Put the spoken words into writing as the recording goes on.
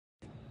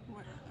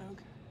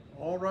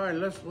All right,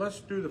 let's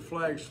do the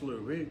flag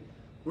salute.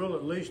 We'll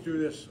at least do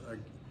this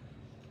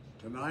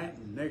tonight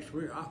and next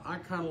week. I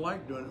kind of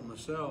like doing it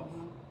myself.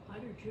 I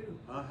do too.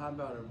 How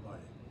about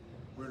everybody?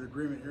 We're in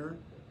agreement here?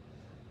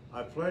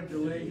 I pledge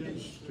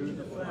allegiance to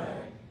the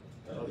flag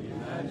of the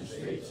United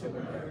States of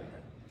America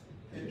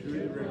and to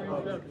the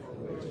republic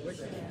for which it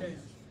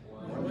stands,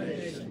 one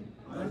nation,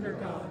 under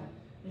God,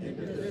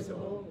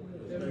 indivisible,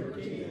 with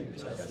liberty and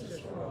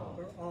justice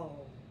for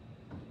all.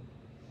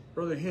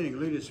 Brother Henning,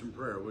 lead us in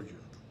prayer, would you?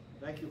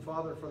 Thank you,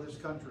 Father, for this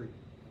country.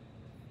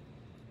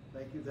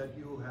 Thank you that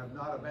you have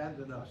not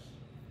abandoned us.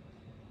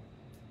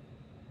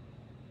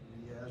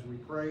 As we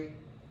pray,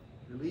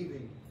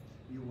 believing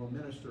you will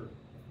minister,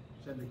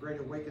 send a great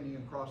awakening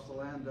across the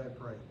land, I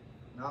pray,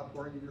 an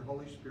outpouring of your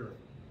Holy Spirit.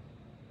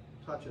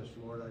 Touch us,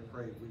 Lord, I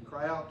pray. We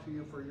cry out to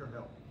you for your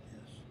help.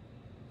 Yes.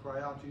 Cry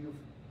out to you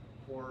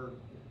for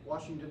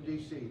Washington,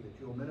 D.C., that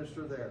you'll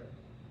minister there.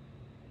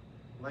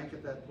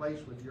 Blanket that place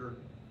with your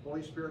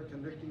Holy Spirit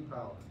convicting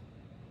power.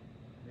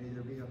 May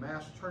there be a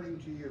mass turning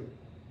to you.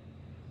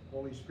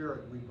 Holy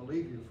Spirit, we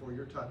believe you for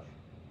your touch,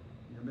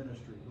 your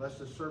ministry. Bless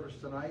this service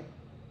tonight.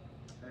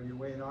 Have your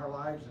way in our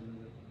lives, and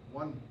the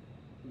one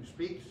who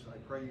speaks, I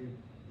pray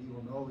he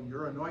will know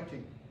your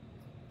anointing,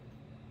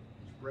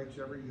 which breaks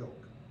every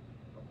yoke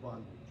of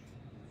bondage.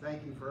 We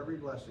thank you for every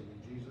blessing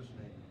in Jesus'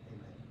 name.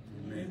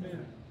 Amen. Amen.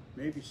 Amen.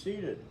 May be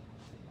seated.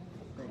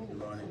 Thank you,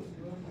 Ronnie.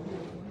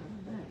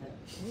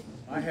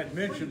 I had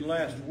mentioned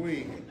last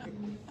week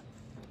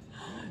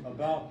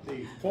about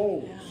the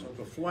folds of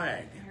the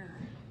flag,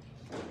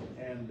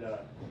 and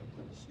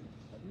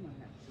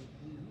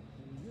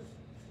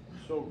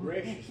so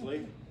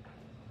graciously,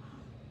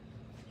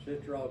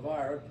 Sister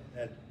Elvira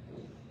had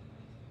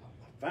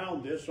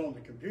found this on the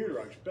computer,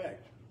 I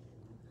expect,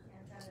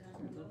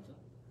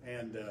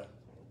 and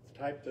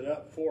typed it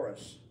up for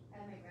us.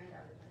 And my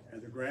granddaughter.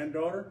 And the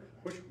granddaughter?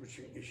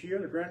 Is she here,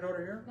 the granddaughter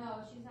here?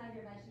 No, she's not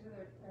here. She's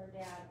with her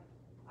dad.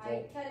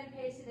 I cut and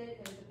pasted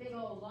it. There was a big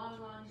old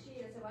long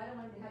sheet. I said, well, I don't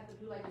want to have to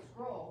do like a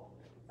scroll.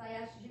 So I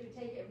asked you to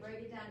take it and break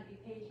it down to be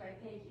page by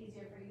page,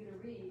 easier for you to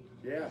read.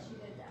 Yeah. And she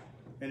did that.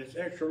 And it's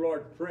extra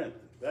large print.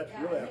 That's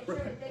Yeah, really make sure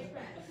it's big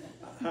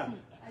print.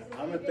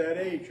 I'm at that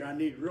age. I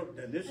need real,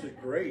 and this is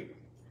great.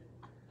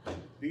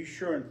 Be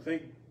sure and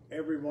thank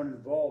everyone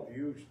involved,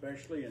 you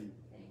especially, and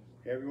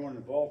everyone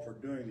involved for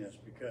doing this,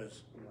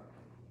 because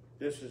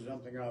this is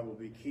something I will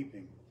be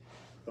keeping.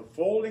 The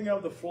folding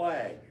of the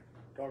flag,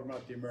 talking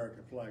about the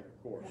American flag,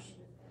 of course.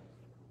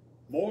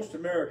 Most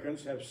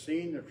Americans have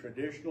seen the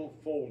traditional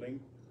folding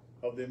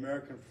of the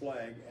American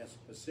flag at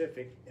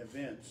specific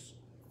events,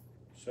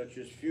 such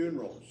as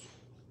funerals.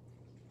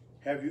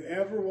 Have you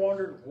ever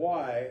wondered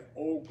why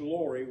Old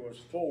Glory was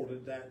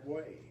folded that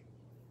way?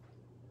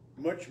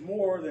 Much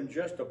more than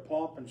just a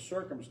pomp and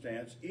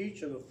circumstance,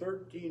 each of the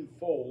 13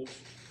 folds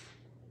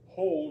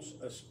holds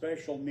a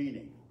special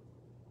meaning.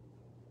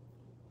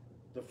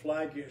 The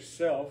flag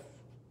itself,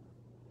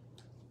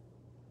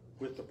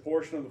 with the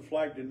portion of the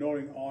flag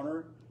denoting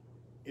honor,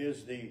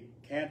 is the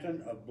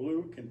canton of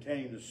blue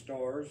containing the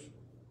stars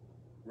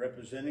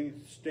representing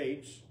the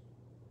states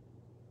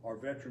our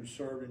veterans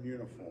served in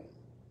uniform.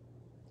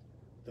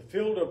 The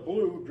field of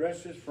blue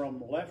dresses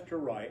from left to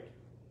right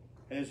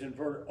and is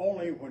inverted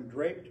only when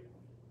draped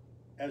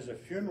as a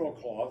funeral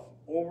cloth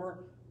over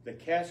the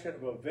casket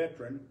of a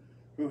veteran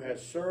who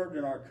has served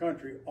in our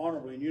country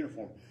honorably in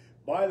uniform.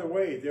 By the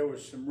way, there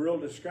was some real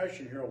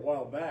discussion here a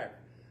while back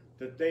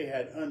that they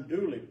had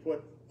unduly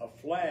put a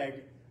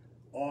flag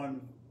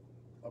on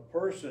a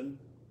person,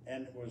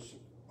 and it was,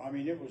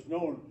 it was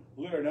known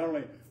literally not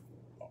only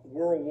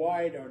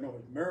worldwide, or no,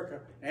 America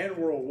and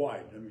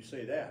worldwide, let me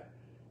say that.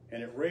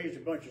 And it raised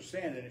a bunch of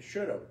sand, and it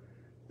should have.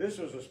 This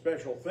was a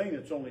special thing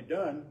that's only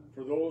done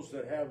for those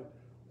that have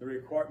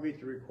meet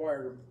the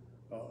required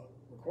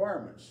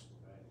requirements.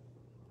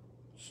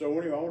 So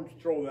anyway, I wanted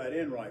to throw that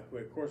in right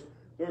quick. Of course,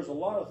 there's a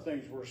lot of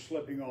things we're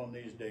slipping on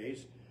these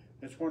days.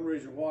 That's one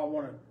reason why I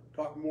want to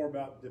talk more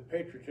about the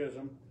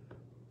patriotism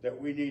that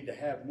we need to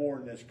have more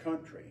in this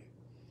country.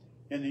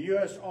 In the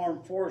U.S.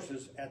 Armed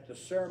Forces, at the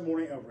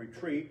ceremony of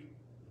retreat,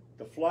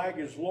 the flag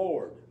is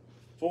lowered,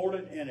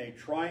 folded in a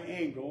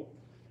triangle,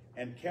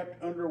 and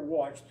kept under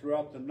watch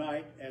throughout the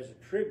night as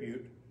a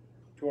tribute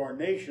to our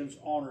nation's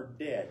honored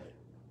dead.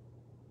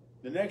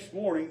 The next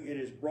morning, it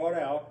is brought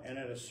out and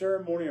at a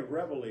ceremony of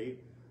reveille,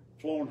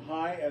 flown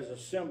high as a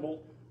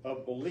symbol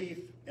of belief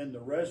in the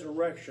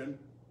resurrection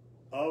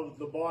of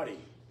the body.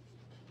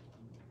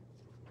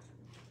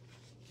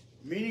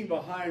 Meaning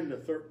behind the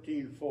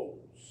 13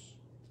 folds.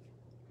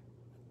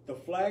 The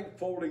flag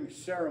folding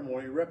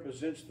ceremony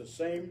represents the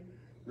same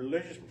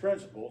religious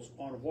principles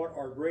on what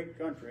our great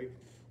country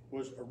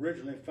was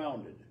originally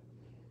founded.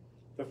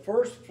 The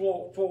first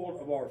fold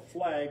of our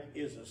flag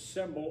is a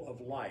symbol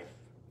of life.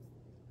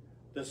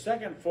 The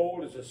second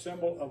fold is a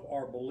symbol of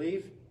our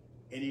belief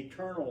in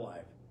eternal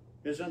life.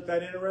 Isn't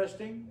that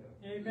interesting?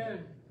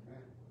 Amen.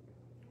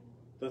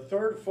 The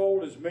third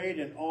fold is made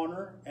in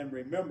honor and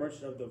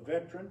remembrance of the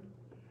veteran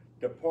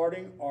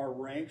departing our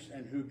ranks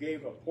and who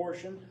gave a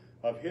portion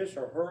of his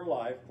or her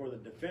life for the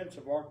defense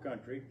of our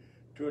country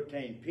to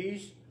attain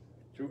peace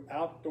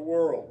throughout the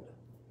world.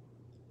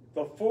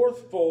 The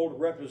fourth fold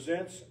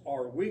represents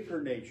our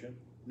weaker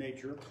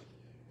nature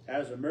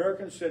as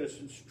American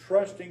citizens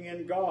trusting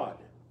in God.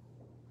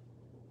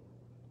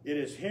 It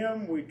is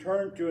Him we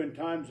turn to in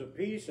times of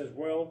peace as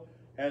well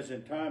as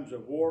in times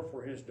of war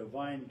for His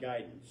divine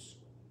guidance.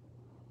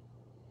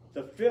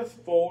 The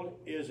fifth fold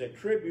is a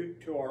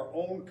tribute to our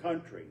own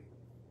country.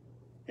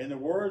 In the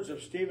words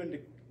of Stephen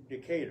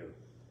Decatur,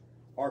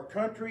 our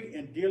country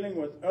in dealing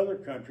with other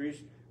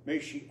countries, may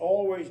she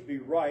always be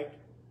right,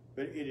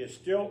 but it is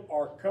still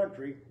our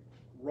country,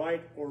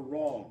 right or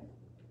wrong.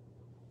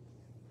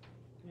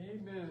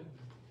 Amen.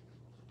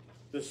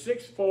 The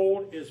sixth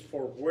fold is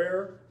for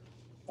where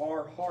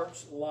our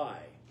hearts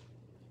lie.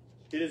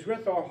 It is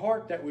with our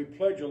heart that we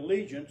pledge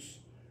allegiance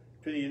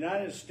to the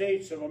United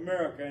States of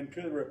America and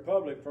to the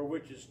republic for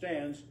which it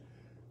stands,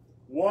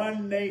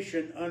 one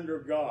nation under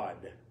God,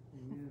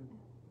 Amen.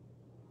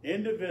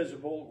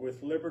 indivisible,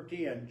 with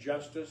liberty and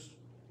justice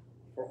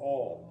for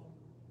all.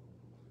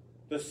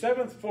 The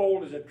seventh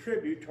fold is a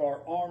tribute to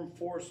our armed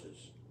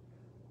forces,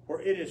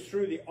 for it is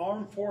through the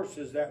armed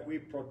forces that we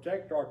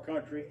protect our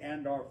country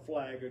and our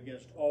flag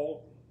against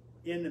all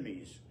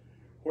enemies,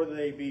 whether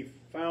they be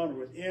found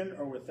within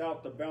or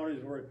without the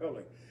boundaries of our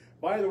republic.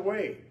 By the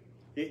way,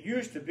 it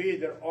used to be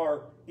that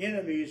our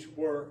enemies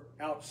were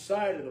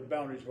outside of the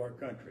boundaries of our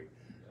country.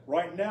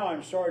 Right now,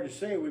 I'm sorry to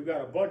say, we've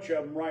got a bunch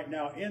of them right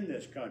now in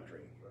this country.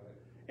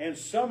 And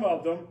some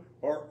of them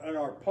are in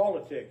our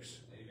politics.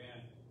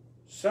 Amen.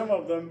 Some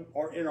of them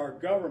are in our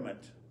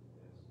government.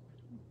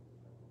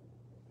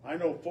 I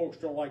know folks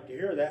don't like to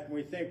hear that, and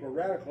we think we're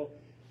radical.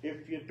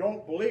 If you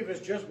don't believe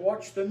us, just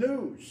watch the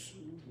news.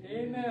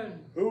 Amen.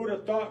 Who would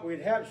have thought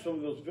we'd have some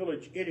of those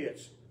village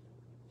idiots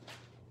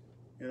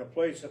in a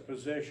place of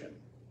position?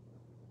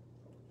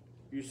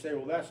 You say,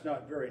 well, that's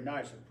not very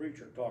nice, a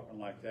preacher talking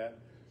like that.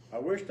 I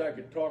wished I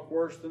could talk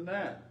worse than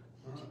that.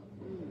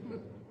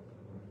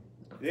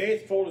 The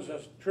eighth fold is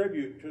a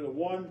tribute to the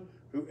one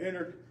who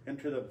entered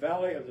into the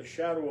valley of the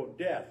shadow of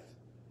death,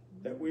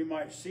 that we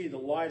might see the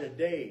light of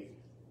day,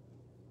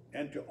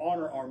 and to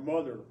honor our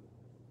mother,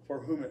 for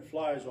whom it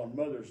flies on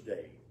Mother's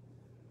Day.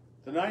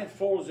 The ninth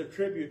fold is a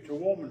tribute to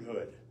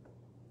womanhood.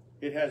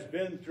 It has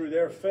been through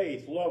their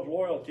faith, love,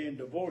 loyalty, and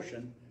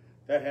devotion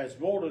that has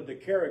molded the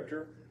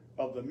character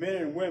of the men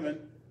and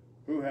women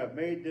who have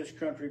made this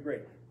country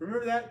great.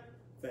 Remember that?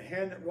 The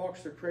hand that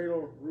rocks the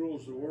cradle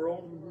rules the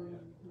world.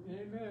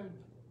 Amen.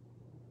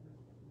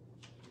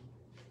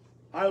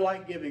 I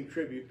like giving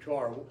tribute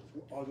to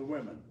the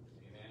women.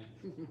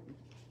 Amen.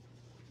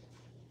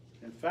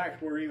 In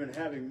fact, we're even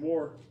having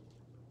more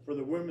for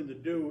the women to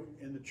do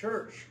in the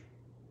church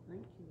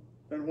Thank you.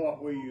 than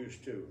what we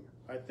used to.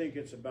 I think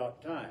it's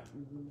about time.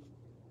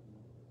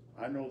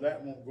 I know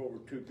that won't go over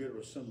too good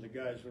with some of the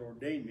guys that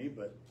ordained me,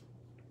 but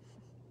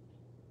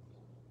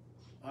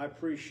I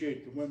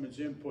appreciate the women's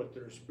input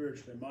that are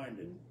spiritually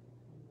minded.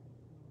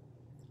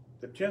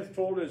 The 10th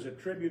fold is a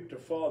tribute to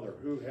Father,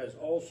 who has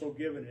also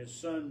given his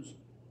sons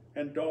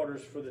and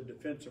daughters for the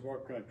defense of our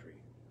country,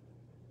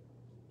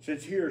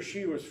 since he or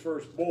she was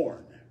first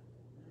born.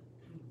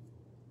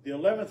 The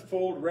 11th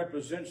fold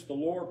represents the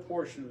lower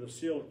portion of the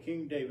seal of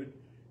King David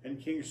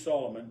and King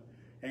Solomon,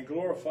 and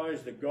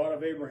glorifies the God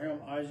of Abraham,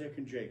 Isaac,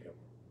 and Jacob.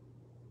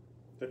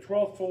 The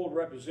 12th fold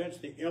represents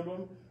the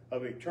emblem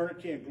of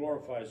eternity and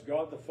glorifies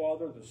God the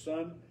Father, the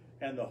Son,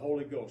 and the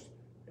Holy Ghost.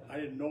 I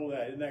didn't know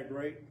that. Isn't that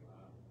great?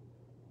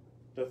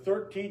 The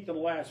 13th and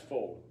last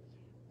fold.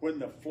 When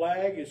the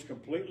flag is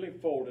completely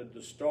folded,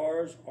 the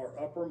stars are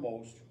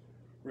uppermost,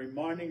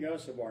 reminding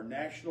us of our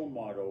national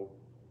motto,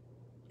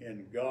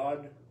 "In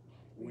God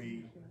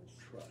we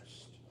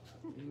trust."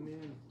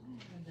 Amen.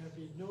 And there'll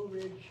be no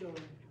red showing.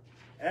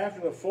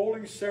 After the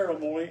folding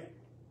ceremony,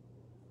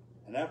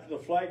 and after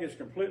the flag is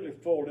completely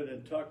folded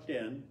and tucked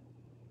in,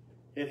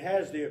 it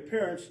has the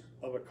appearance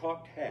of a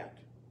cocked hat,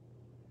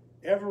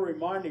 ever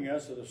reminding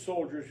us of the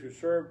soldiers who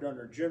served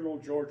under General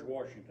George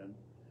Washington,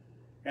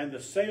 and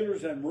the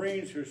sailors and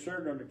Marines who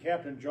served under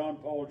Captain John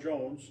Paul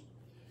Jones,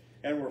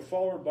 and were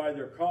followed by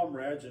their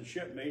comrades and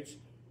shipmates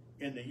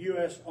in the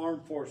U.S.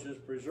 Armed Forces,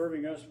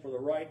 preserving us for the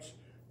rights,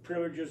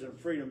 privileges, and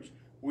freedoms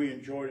we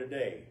enjoy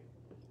today.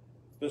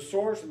 The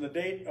source and the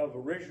date of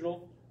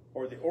original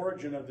or the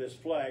origin of this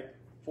flag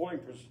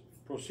folding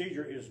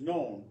procedure is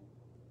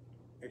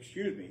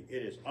it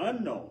is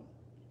unknown.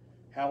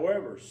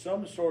 However,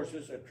 some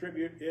sources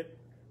attribute it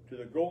to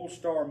the Gold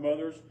Star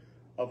Mothers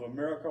of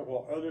America,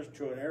 while others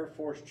to an Air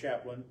Force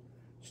chaplain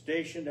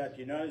stationed at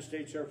the United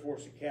States Air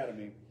Force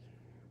Academy.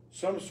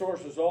 Some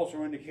sources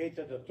also indicate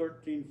that the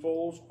 13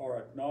 folds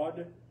are a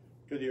nod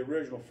to the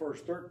original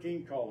first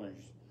 13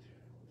 colonies.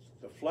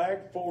 The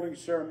flag folding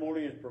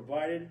ceremony is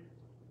provided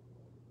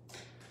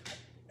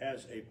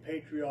as a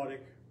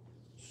patriotic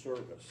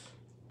service.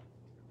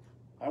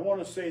 I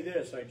want to say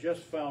this. I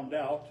just found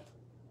out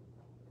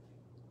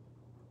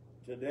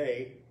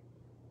today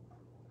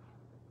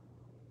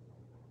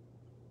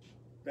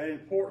that in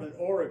Portland,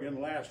 Oregon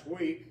last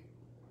week,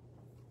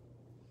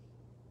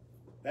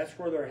 That's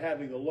where they're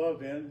having the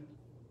love in,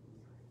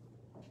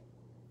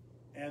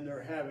 and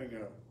they're having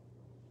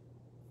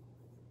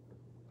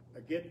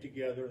a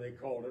get-together, they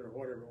called it, or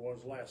whatever it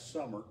was, last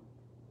summer.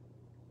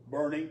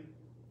 Burning,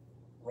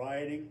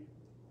 rioting,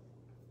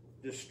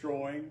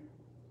 destroying,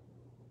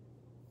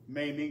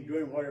 maiming,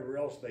 doing whatever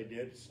else they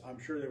did. I'm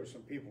sure there were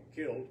some people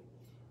killed.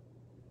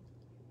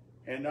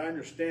 And I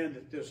understand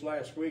that this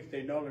last week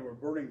they not only were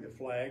burning the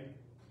flag,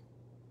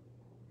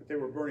 but they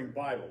were burning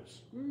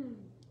Bibles.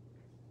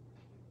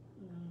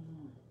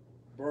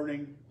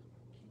 Burning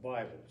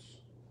Bibles.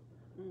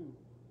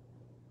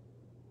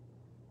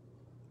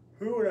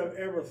 Who would have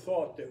ever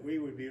thought that we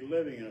would be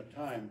living in a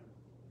time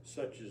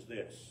such as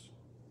this?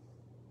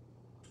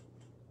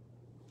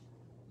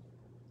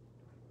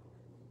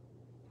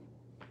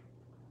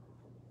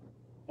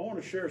 I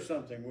want to share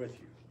something with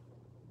you.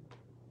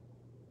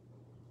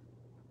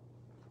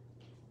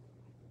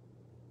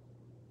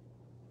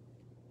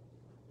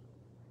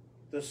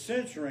 The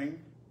censoring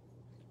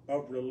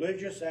of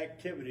religious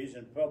activities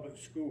in public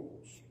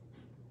schools.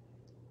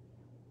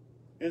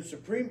 In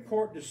Supreme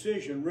Court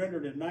decision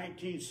rendered in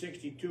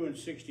 1962 and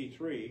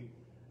 63,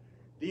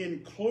 the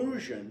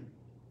inclusion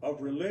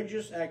of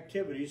religious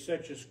activities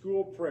such as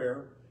school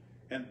prayer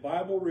and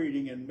Bible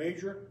reading in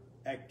major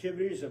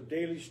activities of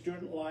daily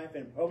student life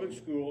in public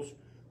schools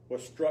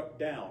was struck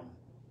down.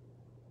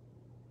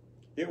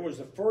 It was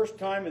the first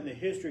time in the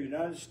history of the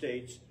United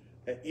States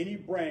that any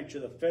branch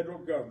of the federal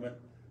government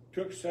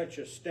took such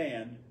a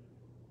stand,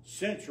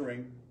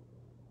 censoring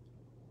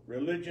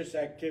religious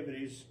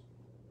activities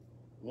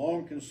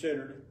long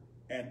considered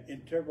an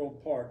integral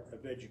part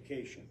of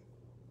education.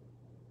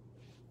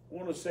 I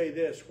want to say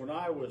this, when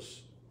I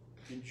was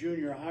in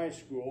junior high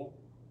school,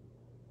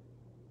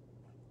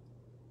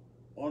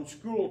 on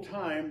school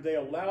time, they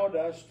allowed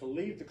us to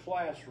leave the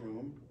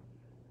classroom,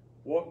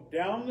 walk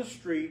down the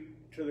street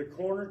to the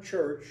corner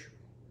church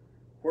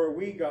where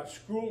we got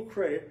school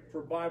credit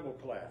for Bible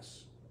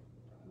class.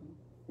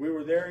 We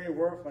were there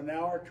anywhere from an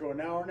hour to an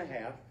hour and a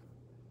half.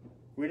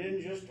 We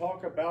didn't just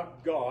talk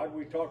about God,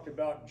 we talked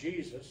about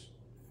Jesus,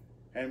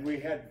 and we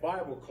had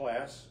Bible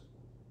class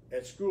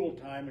at school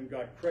time and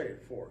got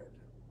credit for it.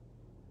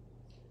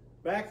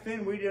 Back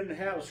then, we didn't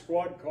have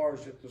squad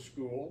cars at the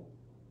school.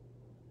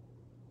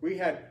 We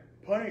had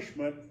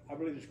punishment, I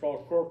believe it's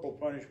called corporal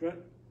punishment.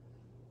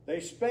 They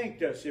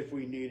spanked us if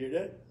we needed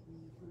it.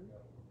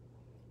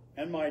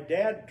 And my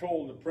dad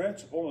told the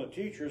principal and the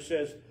teacher,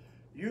 says,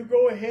 you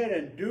go ahead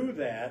and do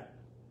that,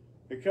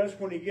 because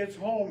when he gets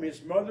home,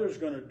 his mother's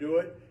going to do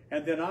it,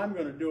 and then I'm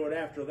going to do it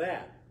after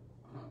that.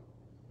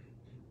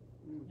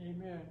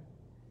 Amen.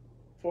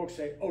 Folks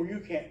say, oh, you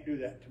can't do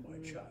that to my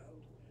child.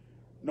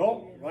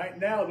 No, right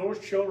now, those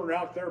children are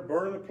out there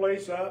burning the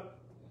place up.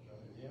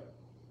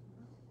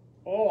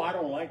 Oh, I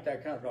don't like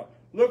that kind of stuff.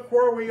 Look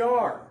where we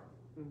are.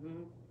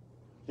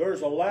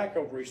 There's a lack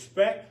of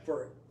respect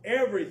for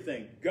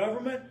everything.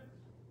 Government,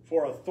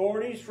 for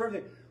authorities, for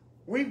everything.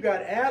 We've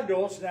got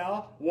adults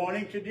now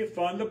wanting to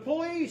defund the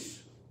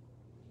police.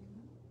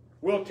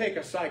 We'll take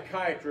a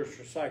psychiatrist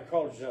or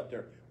psychologist out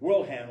there.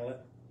 We'll handle it.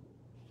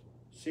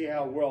 See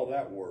how well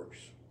that works.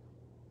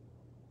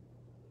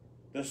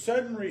 The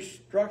sudden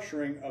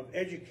restructuring of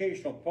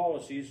educational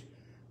policies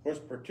was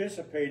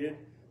participated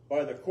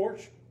by the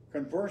court's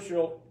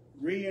controversial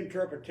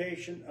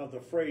reinterpretation of the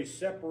phrase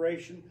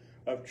separation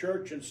of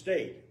church and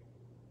state.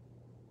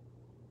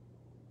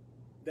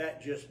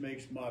 That just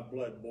makes my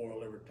blood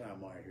boil every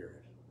time I hear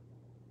it.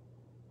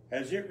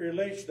 As it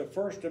relates to the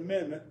First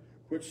Amendment,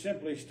 which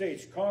simply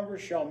states,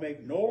 Congress shall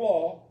make no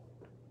law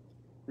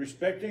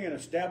respecting an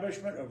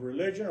establishment of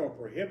religion or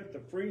prohibit the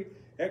free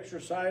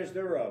exercise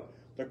thereof.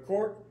 The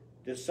court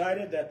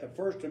decided that the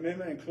First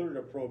Amendment included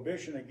a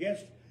prohibition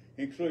against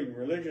including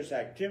religious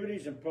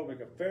activities in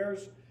public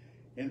affairs,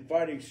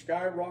 inviting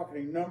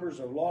skyrocketing numbers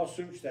of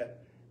lawsuits that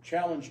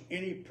challenge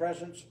any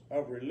presence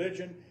of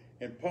religion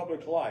in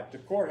public life. The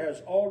court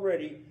has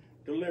already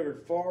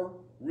delivered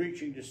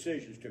far-reaching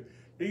decisions to.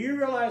 Do you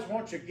realize,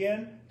 once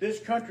again, this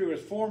country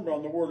was formed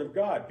on the Word of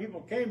God?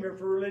 People came here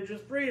for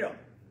religious freedom,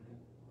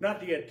 not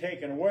to get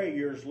taken away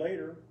years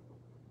later.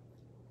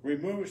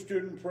 Remove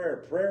student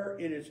prayer. Prayer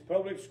in its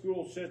public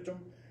school system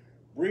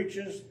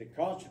breaches the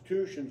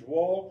Constitution's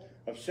wall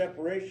of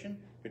separation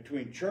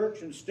between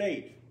church and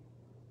state.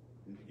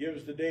 And it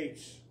gives the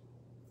dates,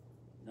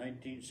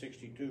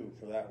 1962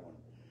 for that one.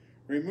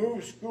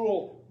 Remove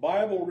school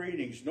Bible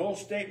readings. No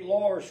state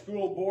law or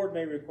school board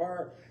may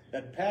require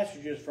that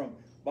passages from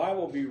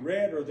Bible be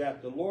read or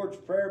that the Lord's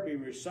Prayer be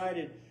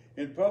recited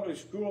in public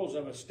schools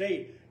of a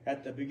state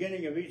at the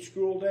beginning of each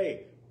school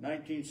day,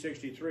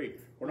 1963.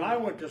 When I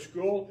went to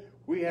school,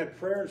 we had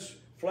prayer and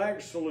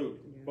flag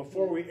salute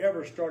before we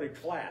ever started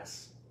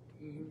class.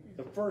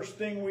 The first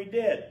thing we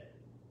did.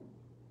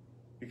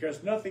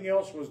 Because nothing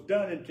else was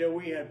done until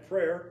we had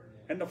prayer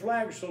and the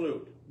flag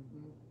salute.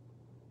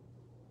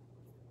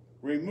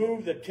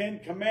 Remove the 10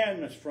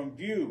 Commandments from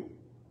view.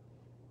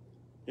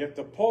 If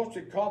the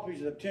posted copies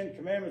of the 10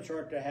 Commandments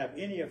aren't to have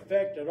any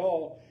effect at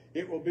all,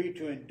 it will be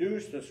to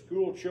induce the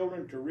school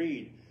children to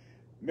read.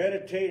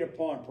 meditate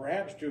upon,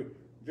 perhaps to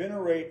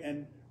venerate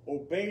and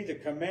obey the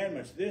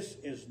commandments. This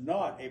is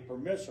not a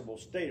permissible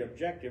state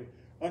objective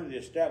under the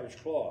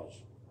established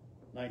clause,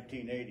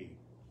 1980.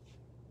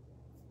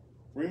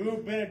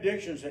 Remove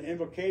benedictions and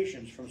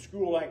invocations from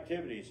school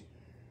activities,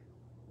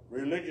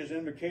 religious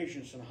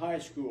invocations in high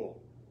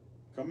school.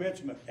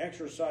 Commencement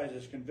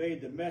exercises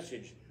conveyed the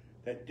message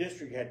that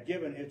district had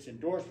given its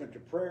endorsement to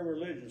prayer and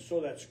religion, so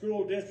that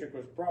school district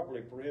was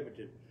properly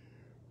prohibited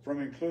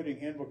from including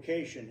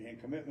invocation in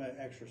commitment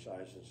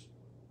exercises.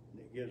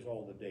 It gives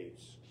all the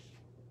dates.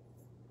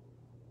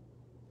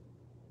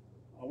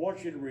 I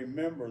want you to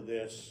remember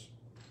this.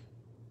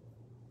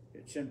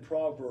 It's in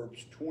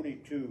Proverbs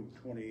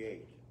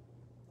 22:28.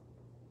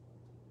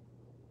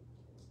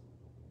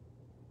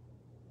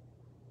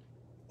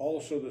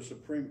 Also the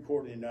Supreme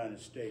Court of the United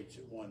States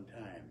at one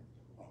time.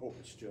 I hope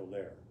it's still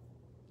there.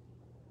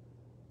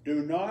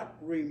 Do not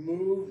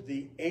remove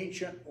the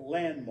ancient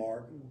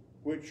landmark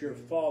which your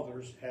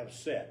fathers have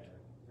set.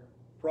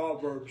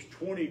 Proverbs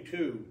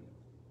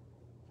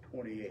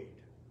 22:28.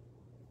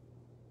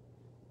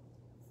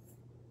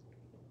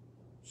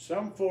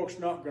 Some folks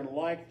not going to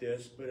like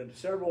this, but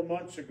several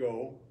months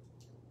ago,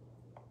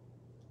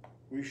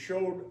 we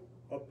showed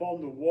up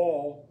on the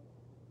wall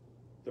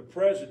the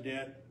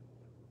president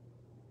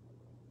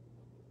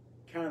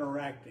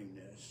counteracting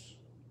this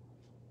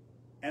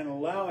and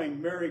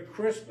allowing Merry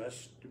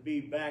Christmas to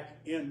be back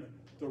in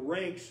the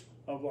ranks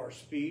of our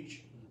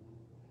speech,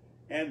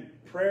 and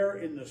prayer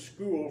in the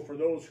school for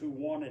those who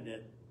wanted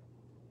it,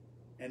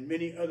 and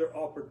many other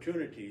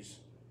opportunities,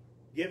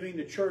 giving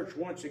the church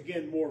once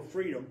again more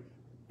freedom,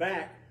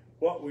 back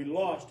what we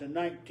lost in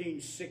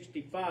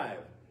 1965.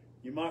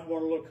 You might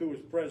want to look who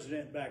was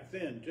president back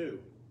then too.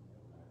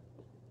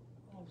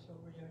 Also,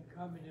 we had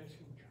communism.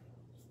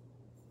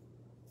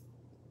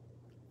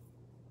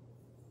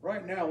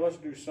 Right now, let's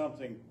do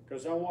something,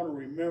 because I want to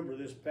remember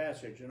this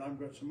passage, and I've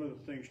got some other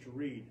things to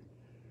read.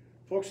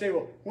 Folks say,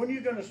 well, when are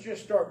you going to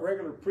just start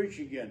regular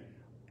preaching again?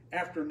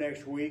 After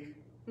next week.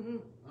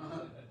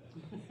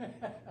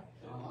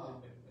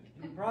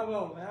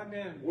 Bravo,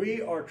 amen.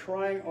 We are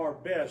trying our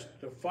best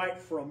to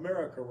fight for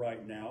America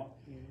right now,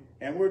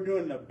 and we're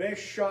doing the best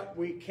shot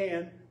we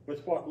can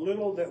with what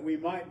little that we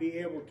might be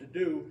able to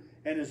do,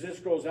 and as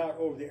this goes out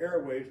over the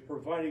airwaves,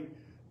 providing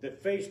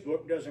that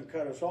Facebook doesn't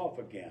cut us off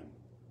again.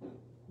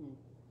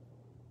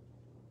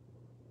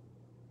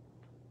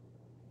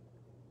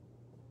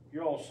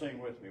 You all sing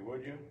with me,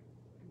 would you?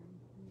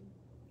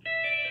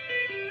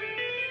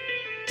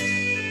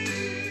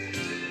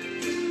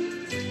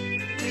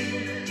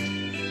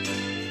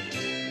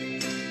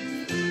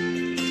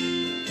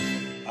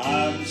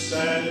 I'm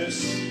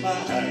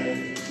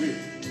satisfied with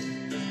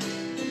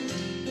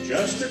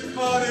just a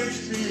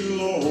cottage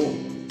below,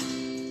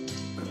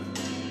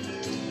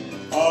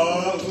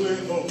 a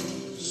little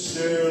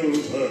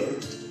silver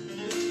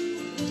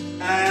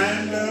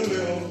and a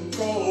little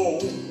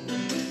gold.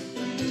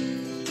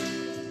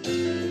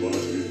 But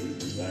in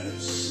that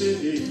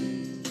city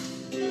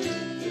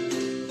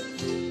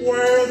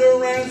where the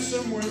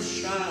ransom will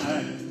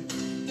shine,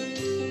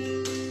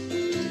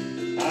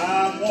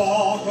 I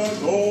want a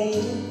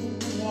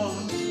gold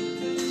one,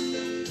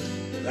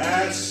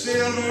 that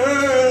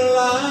silver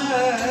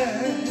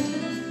line.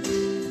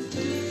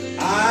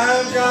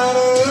 I've got a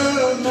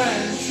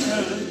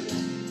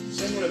mansion,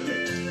 sing with me,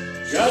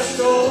 just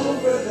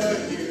over the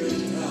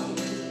hilltop,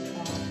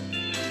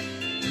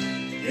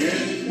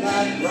 in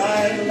that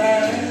bright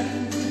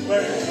land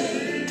where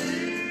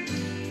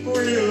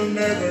we'll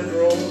never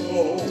grow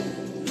old.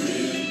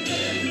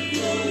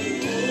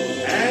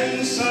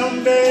 And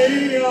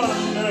someday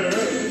on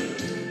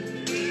earth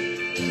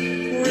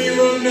we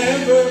will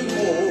never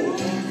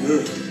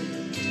wander,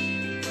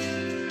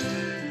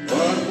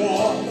 but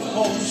walk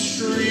on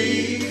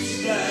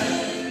streets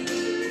that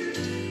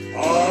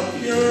are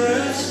pure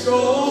as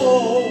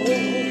gold.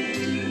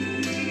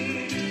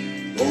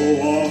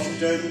 Though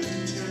often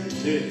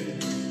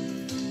tempted,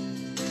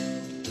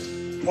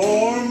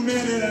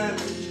 tormented and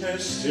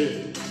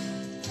tested,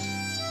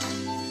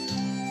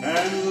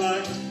 and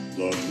like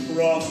the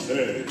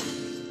prophet,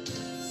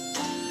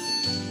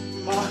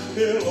 my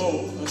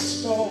pillow a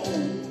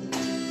stone.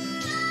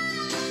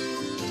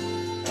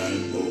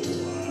 And though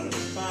I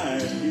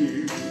find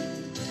here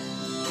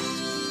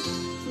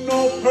no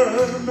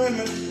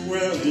permanent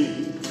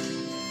dwelling,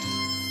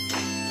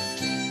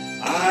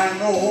 I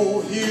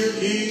know He'll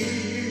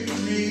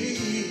give me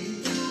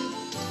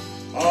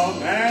a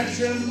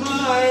mansion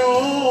my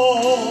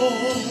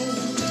own.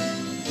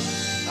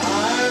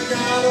 I've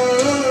got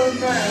a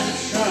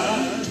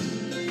mansion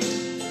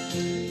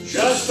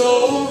just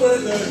over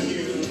the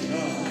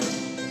hilltop,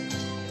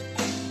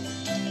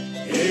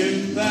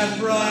 in that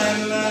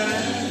bright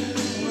land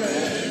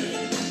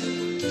where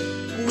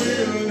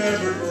we'll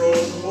never grow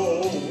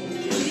old.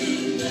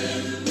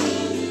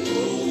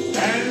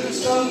 And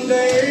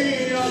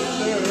someday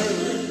on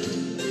earth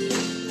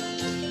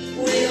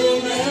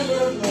we'll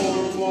never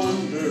more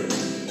wander,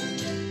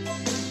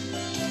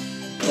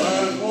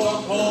 but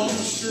walk on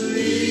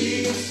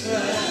streets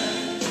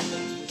that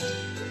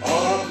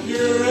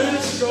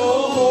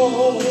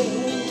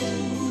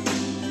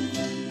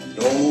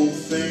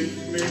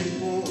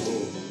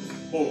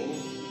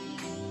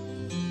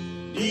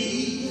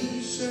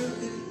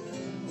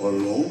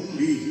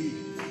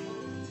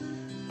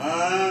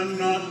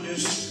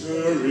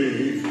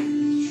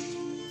discouraged.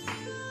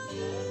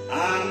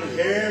 I'm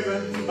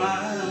heaven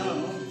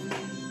bound.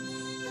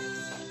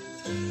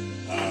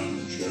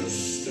 I'm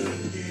just a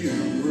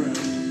pilgrim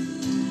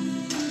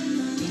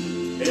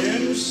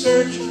in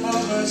search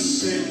of a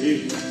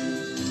city.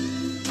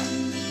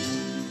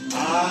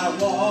 I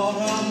want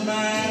a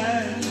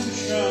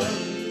mansion,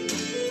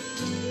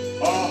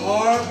 a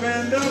harp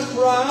and a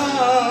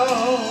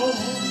crown.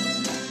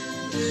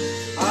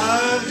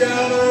 I've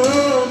got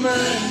a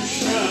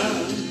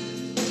mansion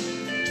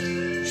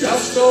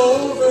just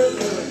over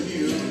the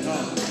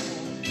hilltop,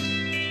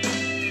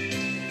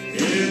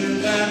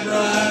 in that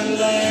bright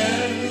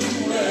land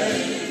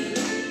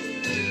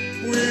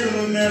where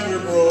we'll never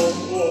grow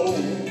old.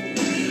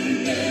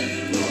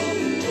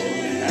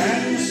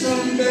 And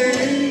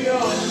someday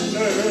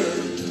yonder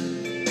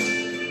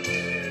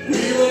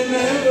we will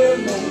never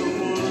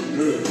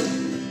wonder,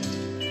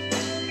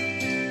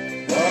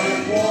 but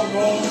walk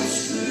on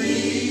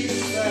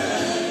streets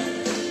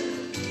that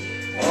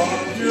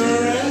are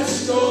pure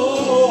as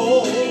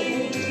gold.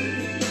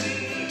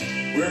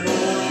 We're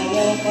gonna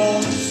walk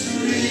on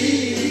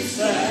streets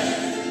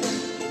that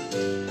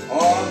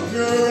are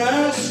pure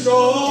as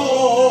gold.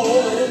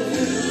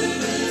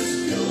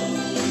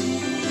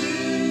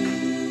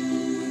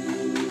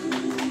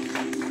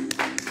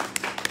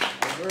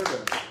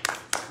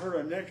 I heard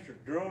an extra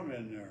drum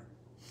in there.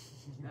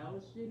 That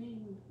was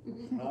me.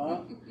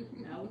 Huh?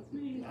 That was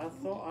me. I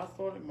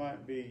thought it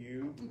might be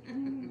you.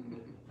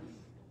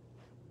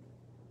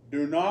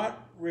 Do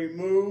not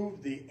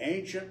remove the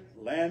ancient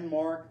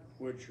landmark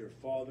which your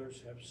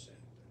fathers have set.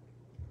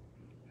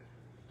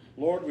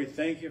 Lord, we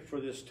thank you for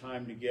this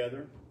time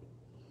together.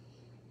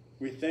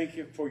 We thank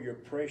you for your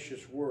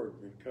precious word,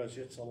 because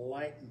it's a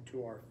light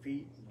unto our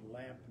feet and a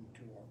lamp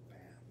unto our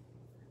path.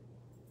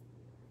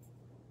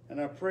 And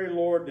I pray,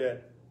 Lord,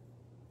 that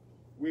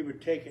we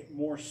would take it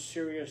more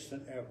serious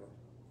than ever.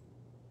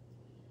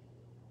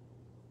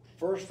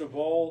 First of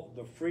all,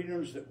 the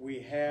freedoms that we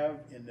have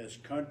in this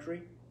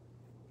country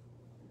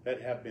that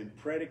have been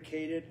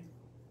predicated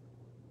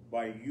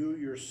by you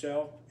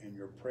yourself and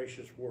your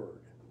precious word.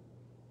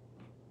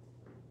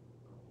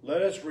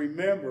 Let us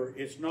remember,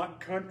 it's not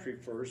country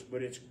first,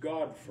 but it's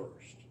God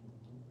first.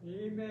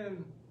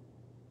 Amen.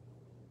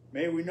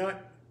 May we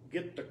not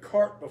get the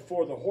cart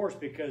before the horse,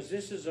 because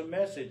this is a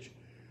message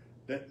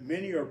that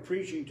many are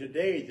preaching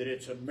today, that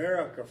it's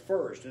America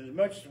first. And as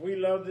much as we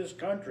love this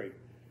country,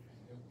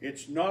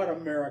 it's not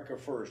America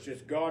first,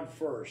 it's God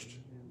first.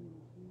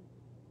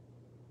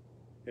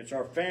 It's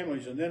our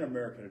families and then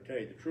America, to tell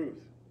you the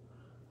truth.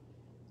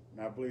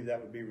 And I believe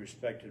that would be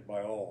respected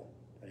by all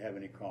that have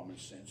any common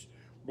sense.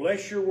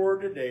 Bless your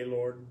word today,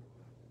 Lord.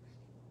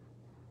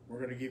 We're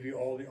going to give you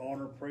all the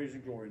honor, praise,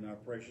 and glory in thy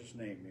precious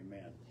name.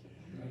 Amen.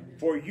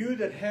 For you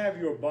that have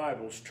your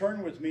Bibles,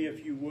 turn with me,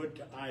 if you would,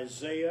 to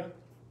Isaiah,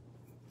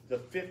 the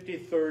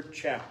 53rd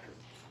chapter.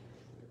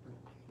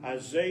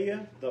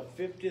 Isaiah, the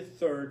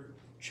 53rd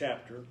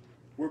chapter.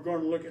 We're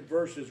going to look at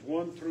verses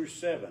 1 through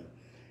 7.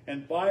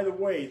 And by the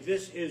way,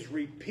 this is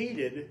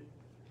repeated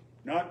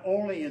not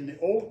only in the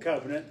Old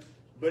Covenant,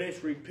 but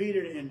it's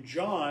repeated in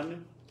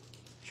John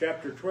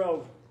chapter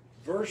 12,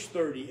 verse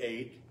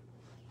 38.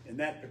 In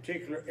that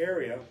particular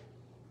area,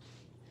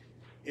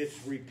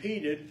 it's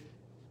repeated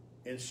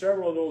in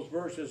several of those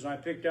verses, and I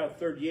picked out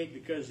 38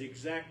 because the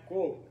exact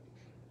quote,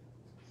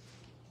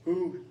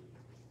 who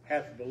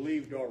hath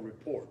believed our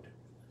report?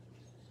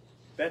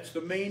 That's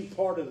the main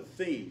part of the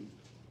theme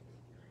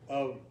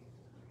of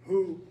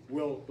who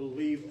will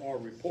believe our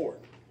report.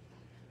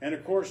 And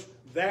of course,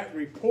 that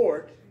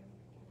report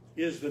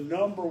is the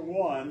number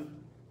one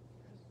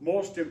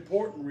most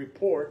important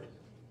report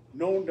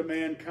known to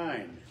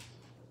mankind.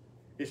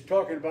 It's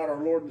talking about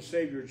our Lord and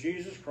Savior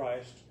Jesus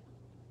Christ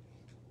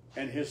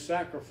and his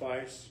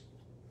sacrifice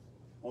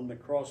on the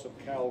cross of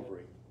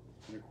Calvary,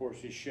 and of course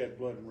his shed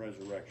blood and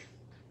resurrection.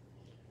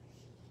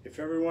 If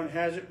everyone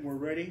has it and we're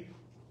ready,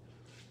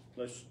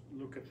 let's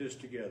look at this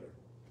together.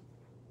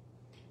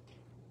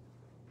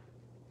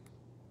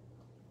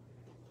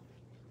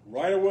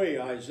 Right away,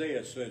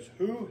 Isaiah says,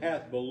 who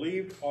hath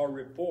believed our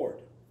report?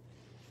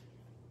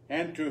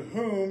 And to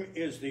whom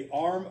is the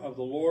arm of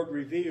the Lord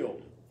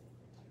revealed?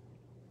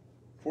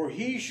 For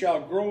he shall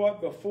grow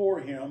up before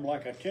him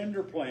like a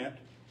tender plant.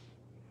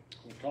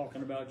 We're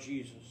talking about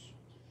Jesus.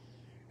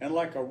 And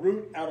like a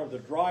root out of the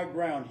dry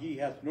ground, he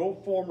hath no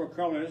form of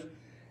comeliness.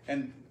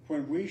 And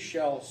when we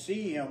shall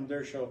see him,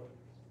 there shall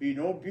be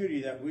no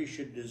beauty that we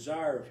should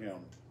desire of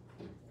him.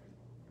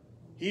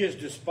 He is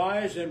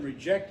despised and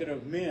rejected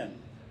of men,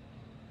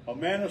 a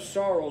man of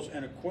sorrows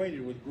and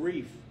acquainted with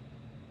grief.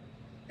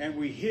 And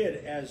we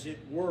hid, as it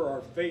were,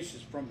 our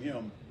faces from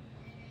him.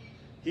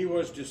 He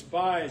was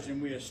despised,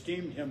 and we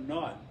esteemed him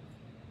not.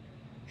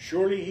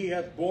 Surely he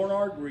hath borne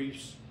our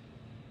griefs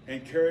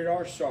and carried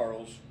our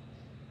sorrows.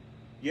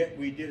 Yet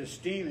we did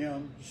esteem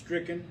him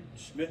stricken,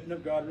 smitten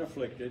of God, and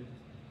afflicted.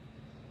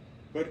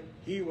 But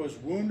he was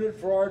wounded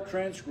for our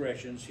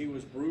transgressions, he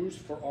was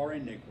bruised for our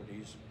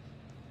iniquities.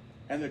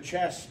 And the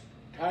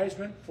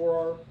chastisement for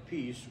our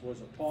peace was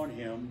upon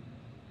him,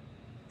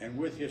 and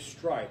with his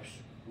stripes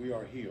we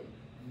are healed.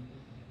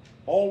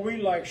 All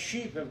we like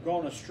sheep have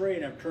gone astray,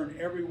 and have turned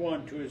every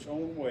one to his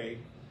own way,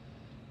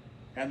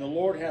 and the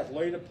Lord hath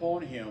laid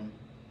upon him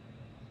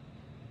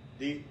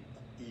the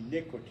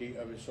iniquity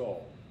of us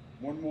all.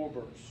 One more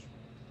verse.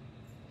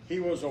 He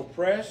was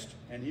oppressed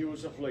and he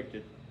was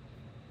afflicted,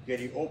 yet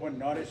he opened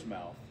not his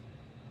mouth.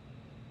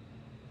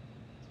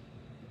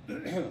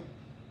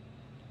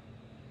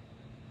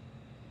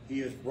 He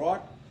is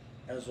brought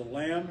as a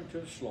lamb to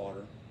the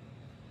slaughter,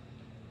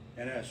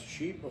 and as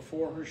sheep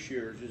before her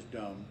shears is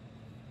dumb,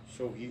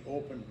 so he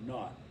opened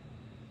not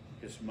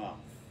his mouth.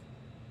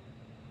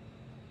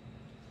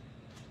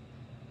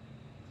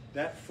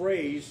 That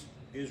phrase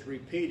is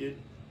repeated,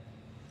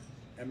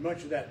 and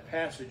much of that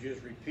passage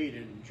is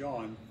repeated in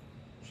John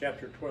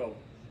chapter 12,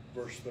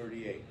 verse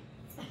 38.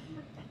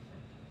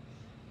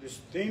 This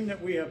theme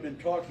that we have been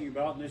talking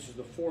about, and this is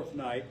the fourth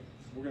night,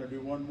 we're going to do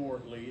one more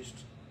at least,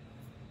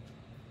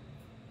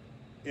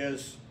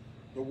 is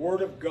the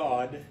Word of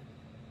God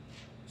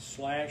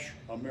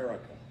 /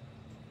 America.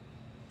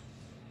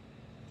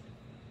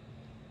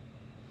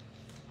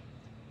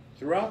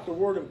 Throughout the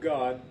Word of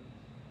God,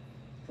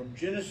 from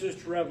Genesis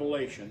to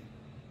Revelation,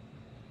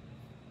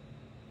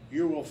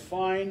 you will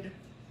find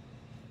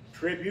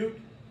tribute,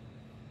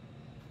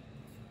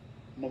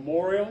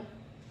 memorial,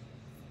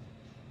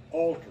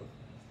 altar.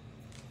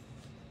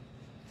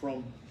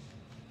 From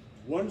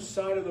one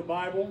side of the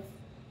Bible,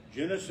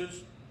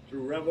 Genesis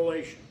through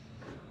Revelation.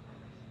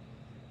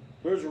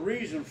 There's a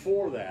reason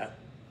for that.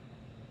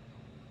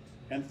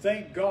 And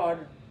thank God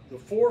the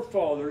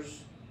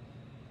forefathers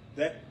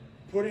that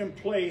put in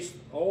place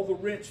all the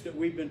writs that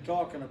we've been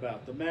talking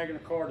about, the Magna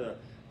Carta,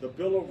 the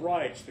Bill of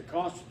Rights, the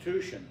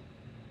Constitution,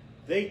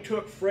 they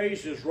took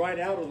phrases right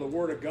out of the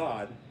Word of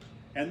God,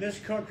 and this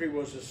country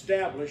was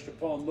established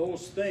upon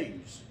those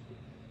things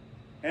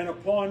and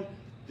upon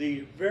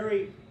the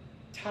very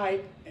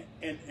type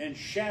and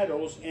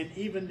shadows and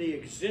even the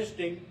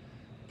existing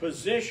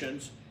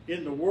positions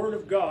in the Word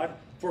of God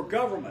for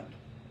government.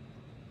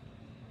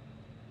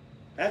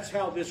 That's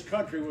how this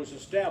country was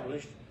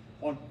established,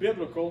 on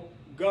biblical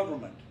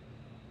government.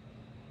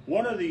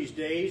 One of these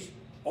days,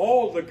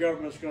 all the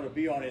government's going to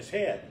be on his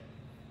head.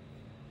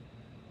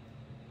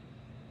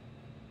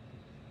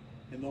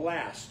 In the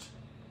last,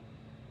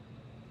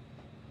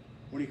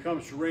 when he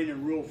comes to reign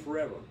and rule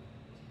forever.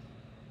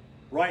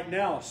 Right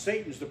now,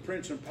 Satan's the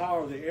prince and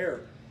power of the air,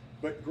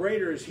 but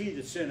greater is he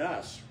that's in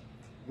us,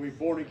 we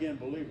born-again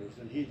believers,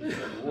 than he that's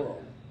in the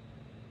world.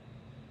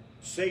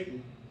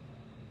 Satan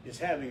is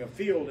having a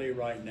field day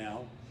right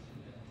now,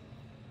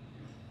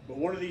 but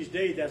one of these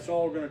days that's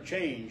all going to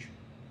change,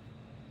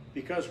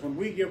 because when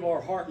we give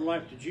our heart and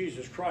life to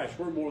Jesus Christ,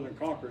 we're more than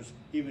conquerors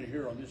even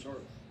here on this earth.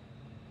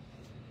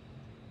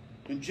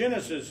 In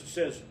Genesis it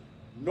says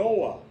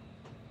Noah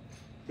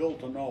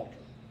built an altar.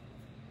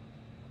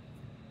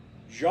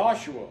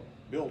 Joshua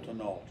built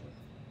an altar.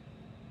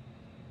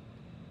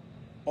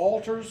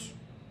 Altars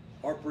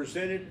are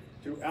presented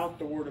throughout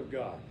the Word of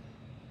God.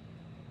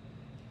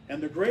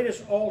 And the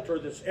greatest altar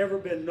that's ever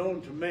been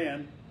known to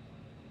man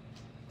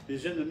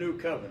is in the New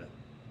Covenant,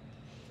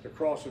 the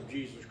cross of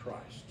Jesus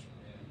Christ,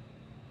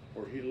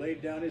 where he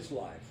laid down his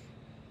life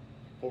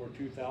over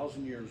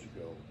 2,000 years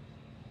ago,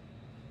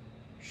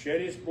 shed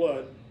his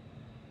blood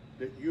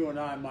that you and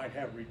I might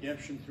have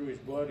redemption through his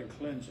blood and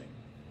cleansing.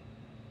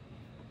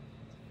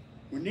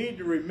 We need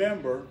to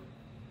remember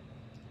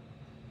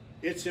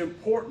it's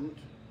important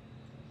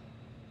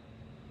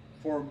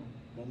for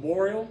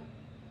memorial.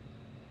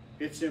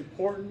 It's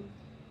important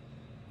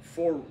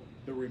for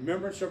the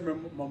remembrance of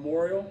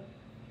memorial.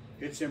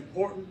 It's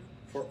important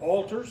for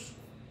altars.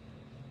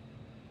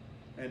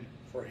 And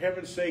for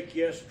heaven's sake,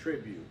 yes,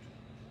 tribute.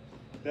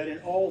 That in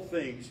all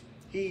things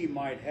he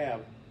might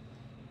have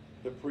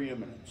the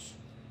preeminence.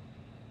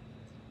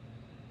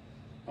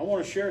 I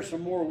want to share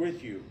some more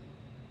with you.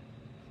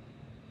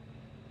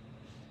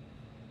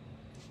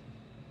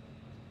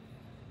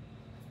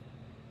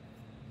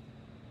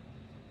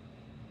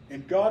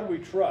 In God we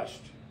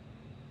trust.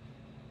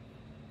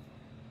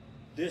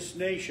 This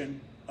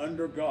nation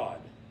under God.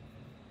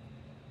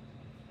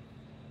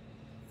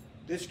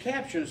 This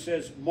caption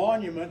says,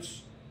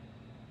 monuments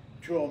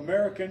to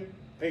American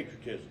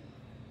patriotism.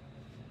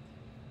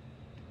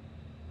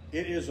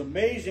 It is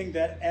amazing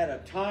that at a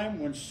time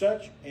when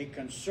such a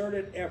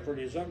concerted effort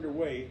is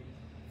underway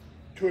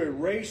to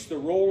erase the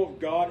role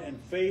of God and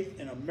faith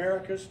in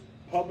America's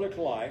public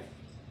life,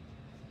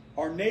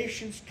 our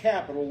nation's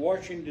capital,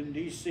 Washington,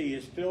 D.C.,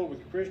 is filled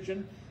with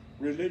Christian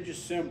religious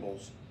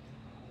symbols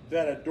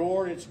that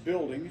adorn its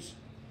buildings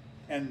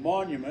and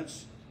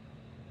monuments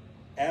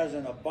as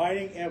an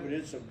abiding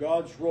evidence of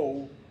God's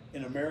role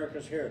in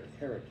America's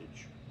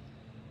heritage.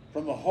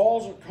 From the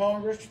halls of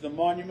Congress to the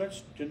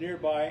monuments to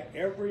nearby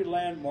every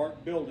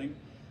landmark building,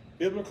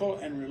 biblical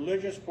and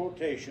religious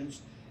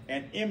quotations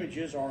and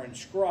images are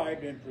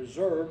inscribed and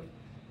preserved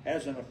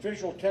as an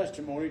official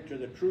testimony to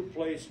the true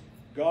place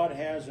God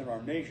has in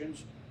our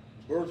nation's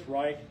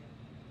birthright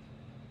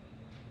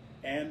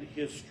and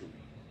history.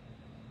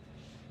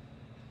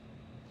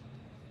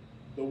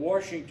 the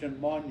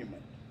Washington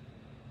Monument.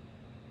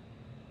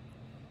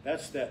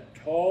 That's that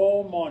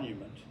tall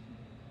monument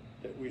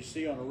that we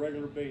see on a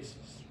regular basis.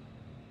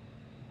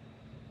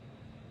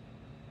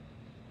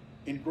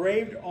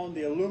 Engraved on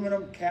the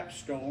aluminum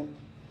capstone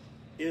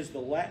is the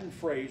Latin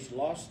phrase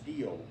Los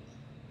Dio,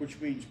 which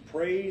means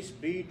praise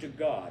be to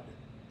God.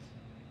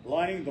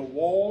 Lining the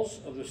walls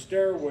of the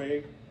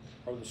stairway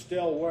or the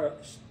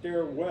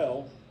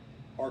stairwell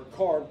are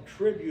carved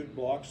tribute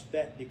blocks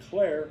that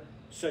declare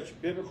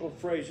such biblical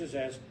phrases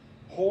as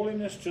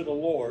holiness to the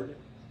Lord,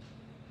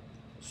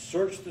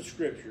 search the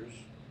scriptures,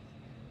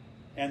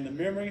 and the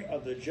memory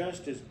of the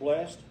just is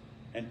blessed,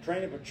 and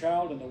train up a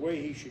child in the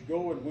way he should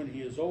go, and when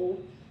he is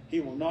old, he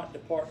will not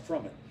depart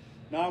from it.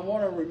 Now I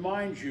want to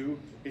remind you,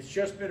 it's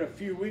just been a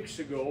few weeks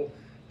ago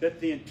that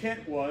the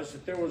intent was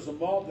that there was a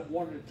mob that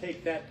wanted to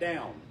take that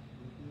down.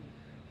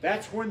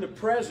 That's when the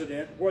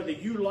president, whether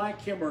you like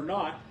him or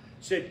not,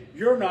 said,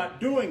 you're not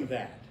doing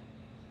that.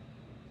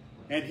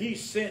 And he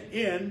sent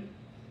in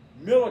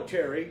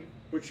military,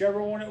 whichever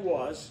one it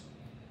was,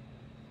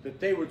 that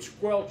they would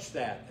squelch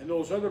that and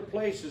those other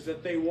places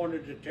that they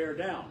wanted to tear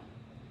down.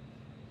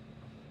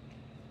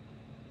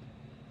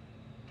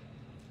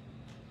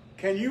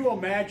 Can you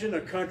imagine a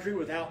country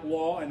without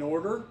law and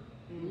order?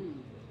 Mm.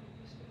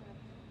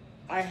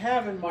 I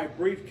have in my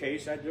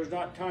briefcase, there's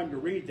not time to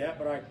read that,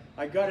 but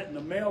I got it in the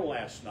mail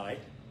last night.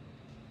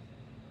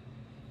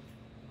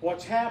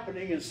 What's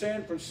happening in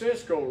San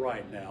Francisco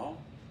right now,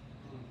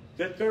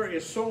 that there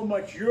is so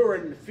much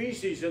urine and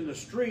feces in the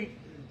street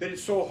that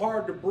it's so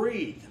hard to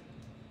breathe.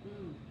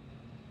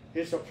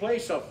 It's a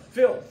place of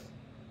filth,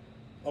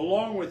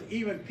 along with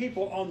even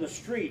people on the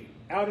street,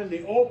 out in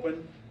the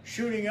open,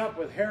 shooting up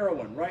with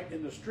heroin right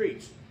in the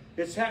streets.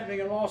 It's happening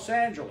in Los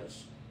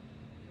Angeles.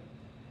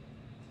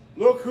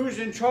 Look who's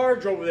in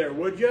charge over there,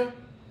 would you?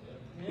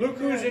 Look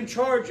who's in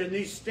charge in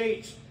these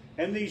states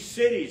and these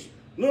cities.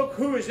 Look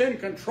who is in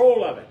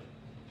control of it.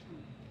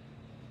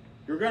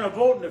 You're going to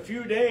vote in a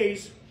few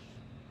days.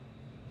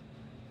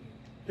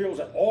 People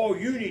say, oh,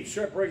 you need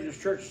separation of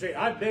church and state.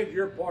 I beg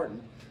your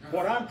pardon.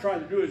 What I'm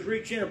trying to do is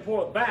reach in and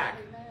pull it back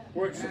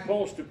where it's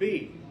supposed to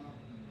be.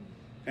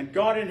 And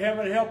God in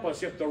heaven help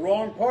us if the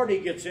wrong party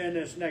gets in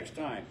this next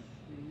time.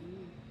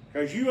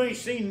 Because you ain't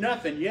seen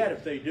nothing yet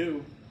if they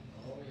do.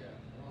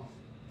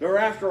 They're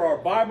after our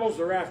Bibles,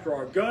 they're after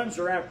our guns,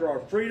 they're after our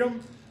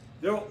freedom.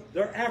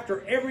 They're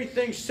after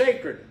everything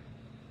sacred.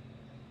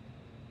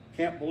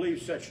 Can't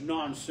believe such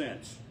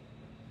nonsense.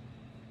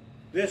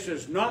 This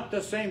is not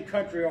the same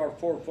country our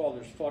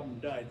forefathers fought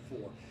and died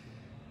for.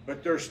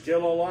 But there's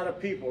still a lot of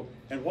people.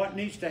 And what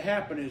needs to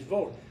happen is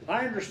vote.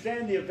 I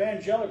understand the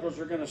evangelicals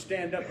are going to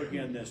stand up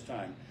again this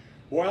time.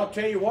 Well, I'll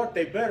tell you what,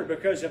 they better,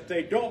 because if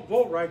they don't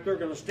vote right, they're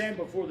going to stand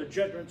before the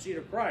judgment seat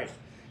of Christ.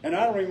 And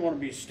I don't even want to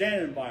be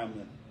standing by them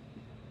then.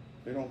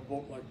 They don't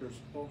vote like they're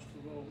supposed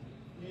to vote.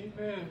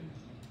 Amen.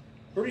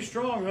 Pretty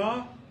strong,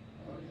 huh?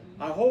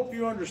 I hope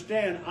you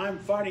understand I'm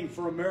fighting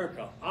for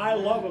America. I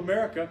love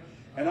America,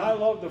 and I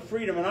love the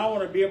freedom, and I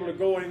want to be able to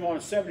go in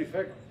on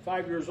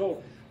 75 years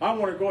old. I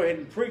want to go ahead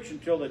and preach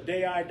until the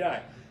day I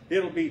die.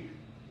 It'll be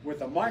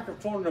with a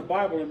microphone and a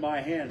Bible in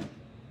my hand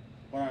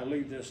when I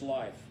leave this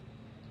life.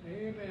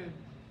 Amen.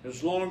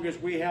 As long as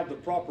we have the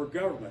proper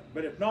government.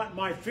 But if not,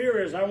 my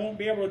fear is I won't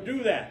be able to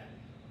do that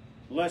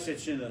unless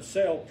it's in a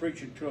cell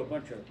preaching to a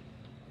bunch of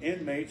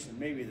inmates and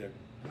maybe the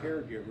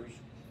caregivers,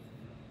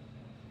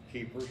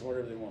 keepers,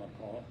 whatever they want to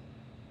call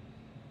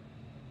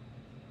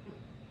it.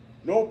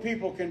 No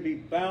people can be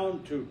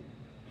bound to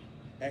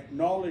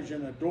acknowledge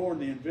and adorn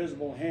the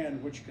invisible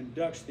hand which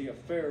conducts the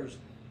affairs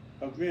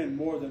of men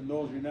more than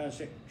those of the United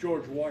States.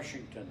 George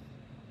Washington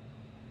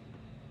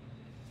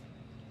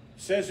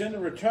says in the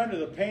return to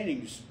the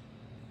paintings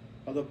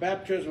of the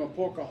baptism of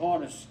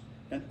Pocahontas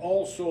and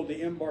also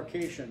the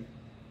embarkation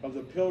of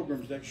the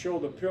pilgrims that show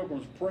the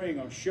pilgrims praying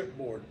on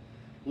shipboard,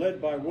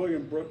 led by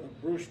William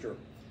Brewster,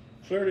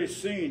 clearly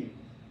seen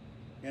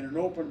in an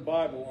open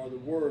Bible are the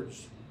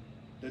words,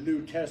 the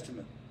New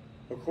Testament,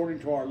 according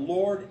to our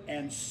Lord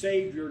and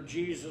Savior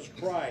Jesus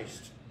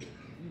Christ.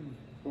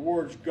 The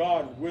words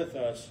God with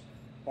us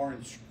are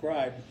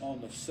inscribed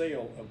on the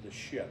sail of the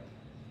ship.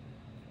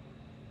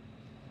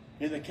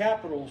 In the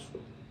Capitol's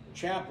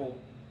chapel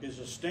is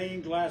a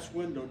stained glass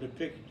window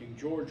depicting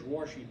George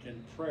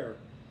Washington's prayer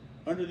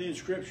under the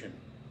inscription,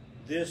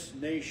 "This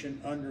nation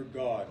under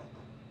God."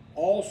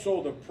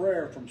 Also the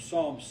prayer from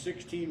Psalm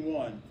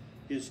 16:1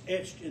 is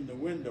etched in the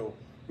window,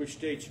 which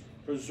states,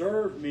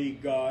 "Preserve me,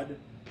 God,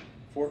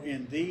 for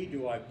in thee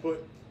do I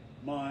put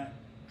my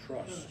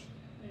trust."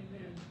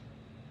 Amen.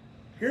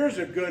 Here's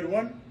a good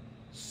one.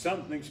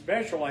 Something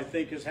special, I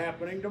think, is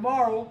happening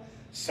tomorrow.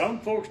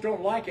 Some folks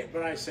don't like it,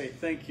 but I say,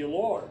 thank you,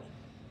 Lord.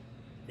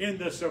 In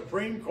the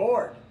Supreme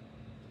Court.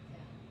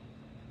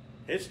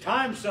 It's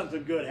time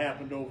something good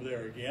happened over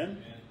there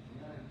again.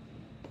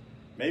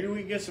 Maybe we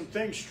can get some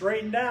things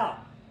straightened out.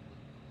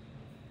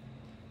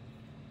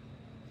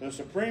 The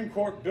Supreme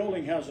Court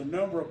building has a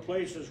number of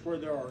places where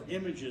there are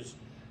images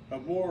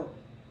of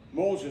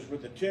Moses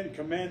with the 10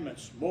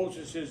 Commandments.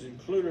 Moses is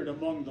included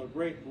among the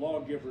great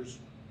lawgivers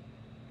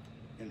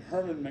in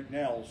Herman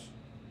McNell's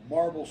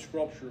marble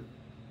sculpture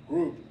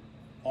group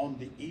on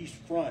the east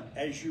front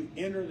as you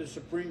enter the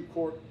Supreme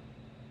Court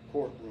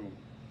courtroom.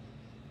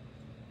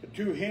 The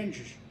two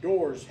hinged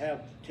doors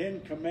have the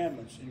 10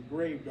 Commandments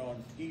engraved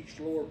on each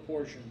lower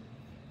portion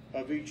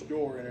of each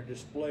door, and a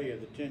display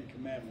of the 10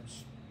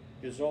 Commandments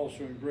is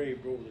also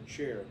engraved over the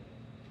chair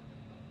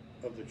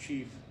of the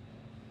Chief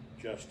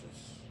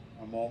Justice.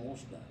 I'm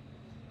almost done.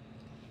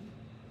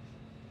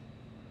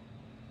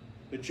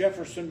 The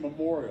Jefferson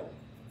Memorial.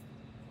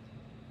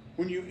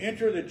 When you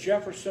enter the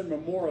Jefferson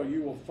Memorial,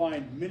 you will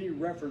find many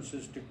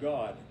references to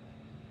God.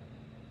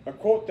 A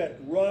quote that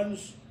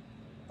runs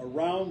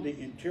around the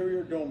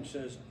interior dome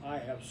says, "I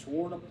have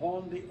sworn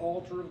upon the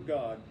altar of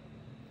God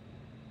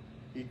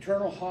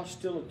eternal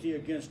hostility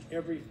against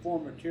every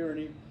form of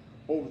tyranny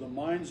over the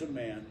minds of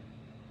man."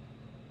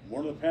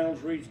 One of the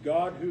panels reads,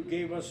 "God who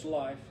gave us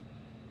life,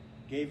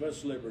 gave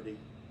us liberty.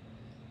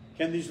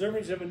 Can these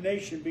liberties of a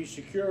nation be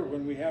secured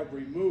when we have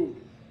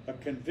removed a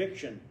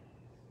conviction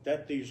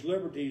that these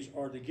liberties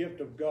are the gift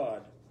of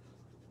God?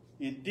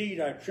 Indeed,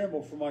 I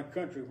tremble for my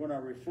country when I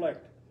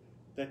reflect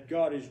that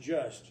God is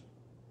just,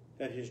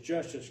 that his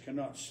justice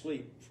cannot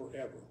sleep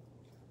forever."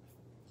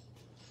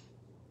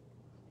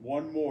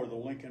 One more, the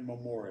Lincoln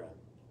Memorial.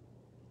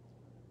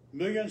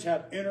 Millions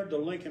have entered the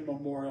Lincoln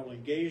Memorial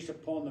and gazed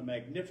upon the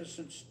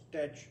magnificent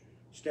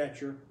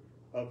stature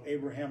of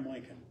Abraham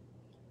Lincoln.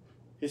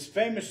 His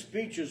famous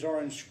speeches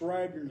are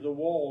inscribed into the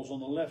walls on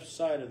the left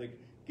side of the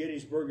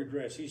Gettysburg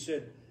Address. He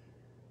said,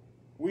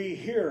 "We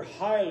here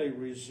highly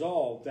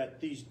resolve that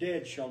these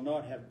dead shall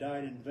not have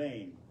died in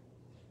vain,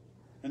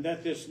 and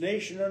that this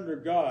nation under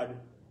God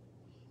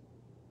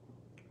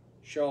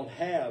shall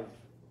have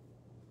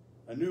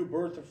a new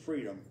birth of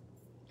freedom."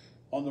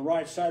 On the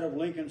right side of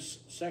Lincoln's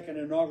second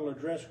inaugural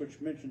address,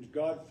 which mentions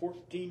God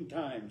 14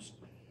 times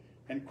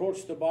and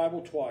quotes the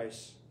Bible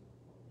twice,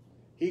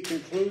 he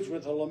concludes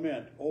with a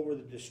lament over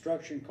the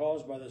destruction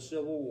caused by the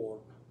Civil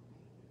War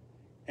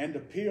and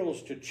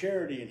appeals to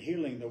charity in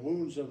healing the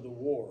wounds of the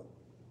war,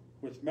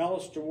 with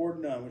malice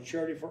toward none, with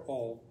charity for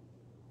all,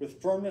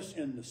 with firmness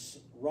in the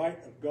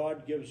right of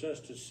God gives us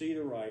to see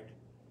the right.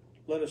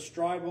 Let us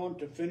strive on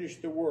to finish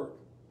the work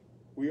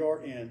we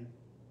are in,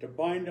 to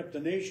bind up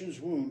the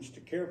nation's wounds, to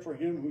care for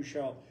him who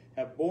shall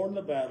have borne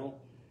the battle,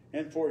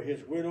 and for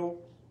his widow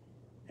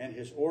and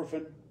his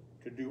orphan,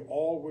 to do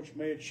all which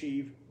may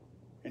achieve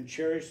and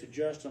cherish the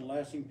just and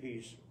lasting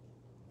peace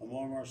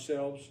among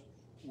ourselves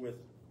with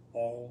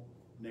all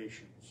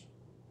nations.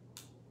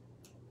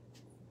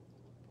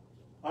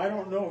 I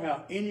don't know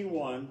how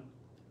anyone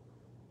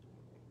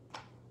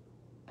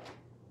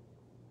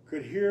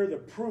could hear the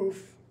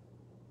proof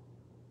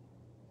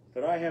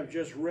that I have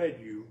just read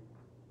you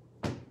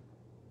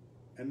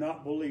and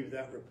not believe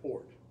that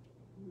report.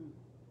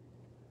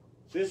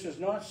 This is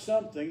not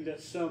something that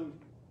some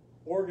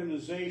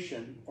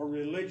organization or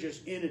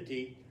religious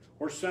entity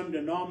or some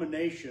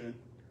denomination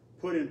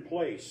put in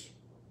place.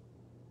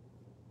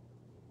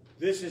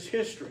 This is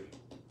history.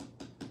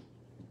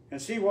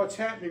 And see what's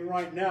happening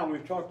right now,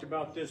 we've talked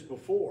about this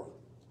before.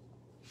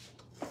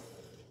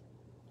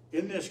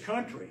 In this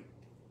country,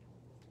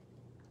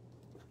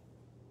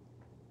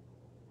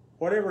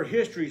 whatever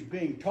history is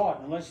being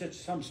taught, unless it's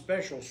some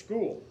special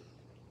school,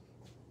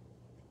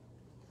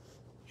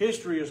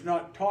 history is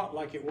not taught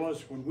like it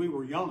was when we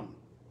were young.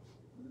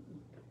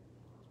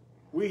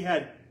 We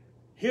had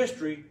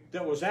history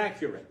that was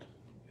accurate.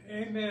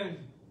 Amen.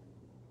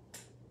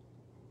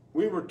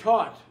 We were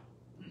taught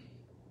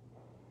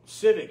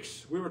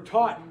civics. We were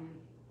taught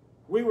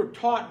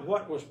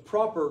what was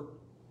proper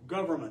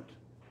government.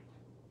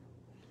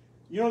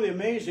 You know, the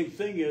amazing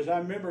thing is, I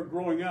remember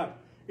growing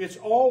up, it's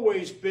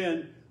always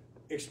been,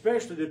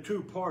 especially the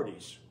two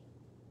parties,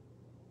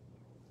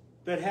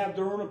 that have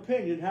their own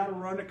opinion how to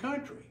run a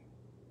country.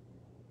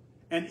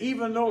 And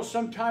even though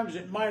sometimes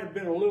it might have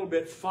been a little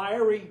bit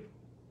fiery,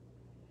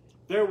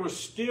 there was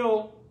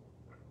still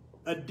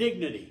a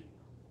dignity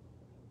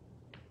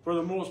for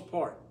the most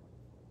part.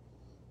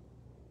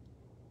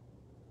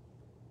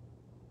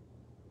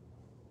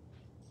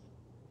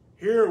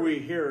 Here we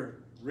hear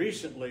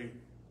recently,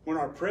 when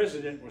our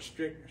president was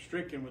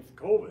stricken with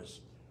COVID,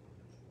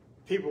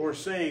 people were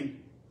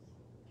saying,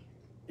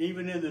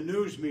 even in the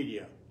news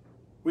media,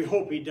 we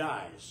hope he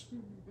dies.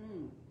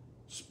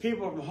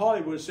 People from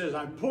Hollywood says,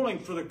 I'm pulling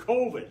for the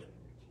COVID,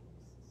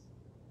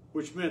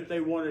 which meant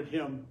they wanted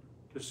him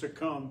to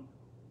succumb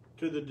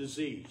to the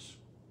disease.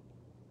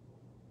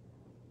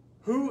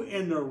 Who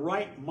in their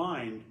right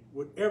mind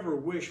would ever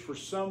wish for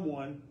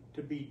someone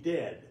to be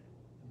dead?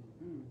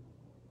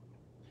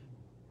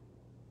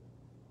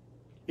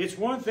 It's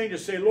one thing to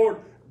say, Lord,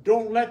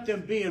 don't let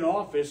them be in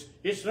office.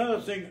 It's another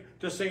thing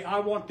to say, I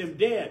want them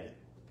dead.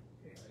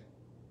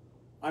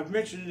 I've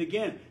mentioned it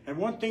again. And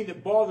one thing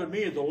that bothered me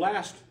is the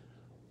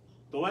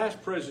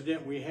last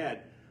president we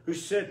had, who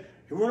said,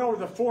 he went over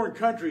to the foreign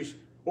countries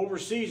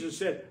overseas and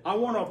said, I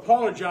want to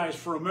apologize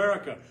for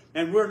America,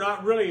 and we're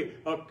not really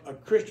a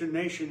Christian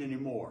nation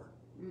anymore.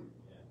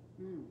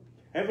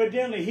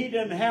 Evidently, he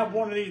didn't have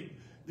one of these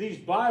these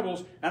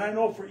Bibles, and I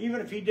know for even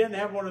if he didn't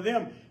have one of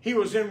them, he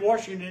was in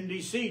Washington,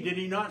 D.C. Did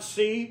he not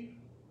see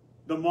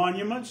the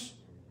monuments?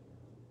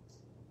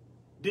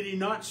 Did he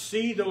not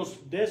see those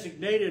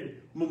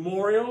designated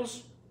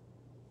memorials?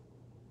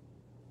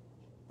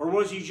 Or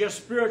was he just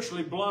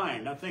spiritually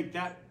blind? I think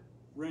that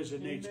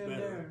resonates Amen better.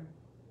 there.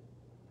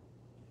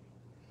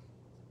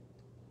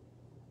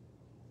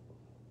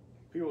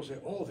 People say,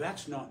 oh,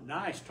 that's not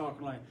nice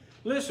talking like.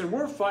 Listen,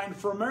 we're fighting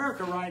for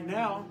America right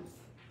now.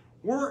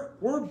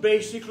 We're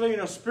basically in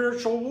a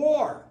spiritual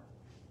war.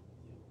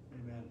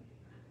 Amen.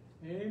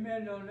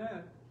 Amen on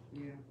that.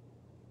 Yeah.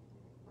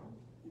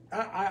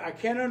 I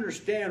can't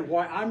understand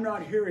why I'm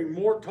not hearing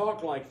more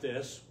talk like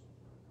this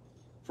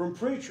from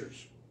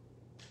preachers.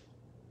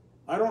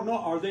 I don't know.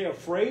 Are they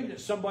afraid that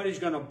somebody's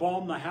going to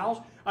bomb the house?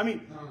 I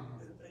mean,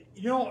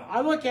 you know, I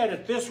look at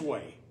it this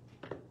way.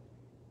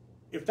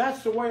 If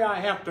that's the way I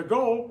have to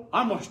go,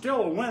 I'm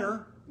still a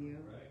winner. Yeah.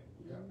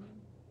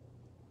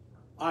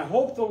 I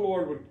hope the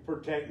Lord would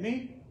protect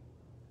me.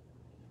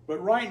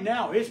 But right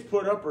now, it's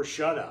put up or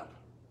shut up.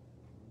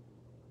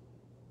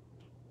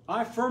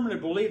 I firmly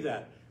believe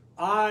that.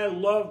 I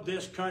love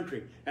this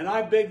country. And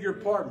I beg your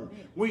pardon.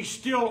 We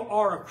still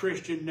are a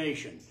Christian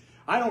nation.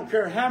 I don't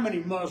care how many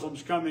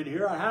Muslims come in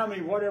here or how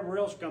many whatever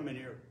else come in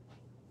here.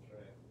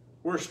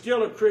 We're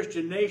still a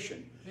Christian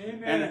nation.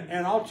 Amen.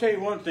 And I'll tell you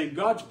one thing.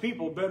 God's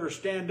people better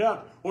stand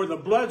up or the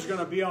blood's going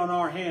to be on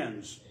our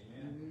hands.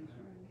 Amen.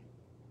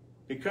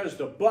 Because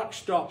the buck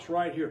stops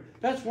right here.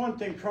 That's one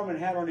thing Truman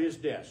had on his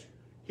desk.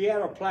 He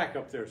had a plaque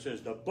up there that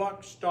says, the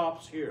buck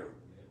stops here.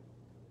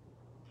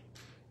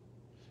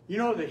 You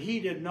know that he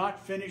did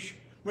not finish,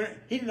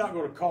 he did not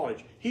go to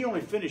college. He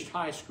only finished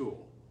high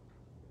school.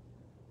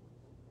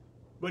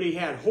 But he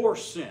had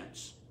horse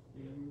sense.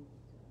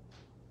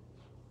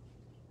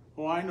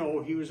 Oh, I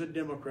know, he was a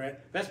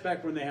Democrat. That's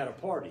back when they had a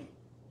party.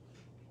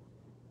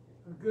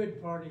 A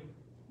good party.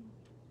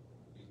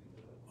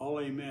 All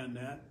amen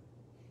that.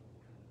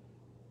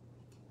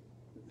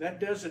 That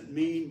doesn't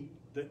mean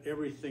that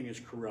everything is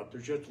corrupt.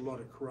 There's just a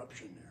lot of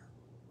corruption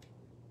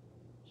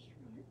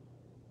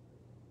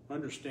there.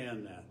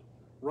 Understand that.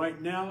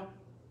 Right now,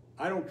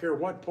 I don't care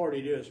what party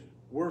it is,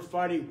 we're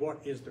fighting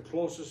what is the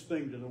closest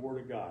thing to the Word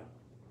of God.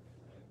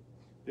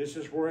 This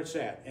is where it's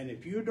at. And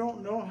if you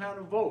don't know how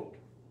to vote,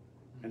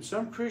 and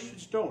some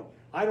Christians don't,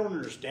 I don't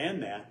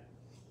understand that.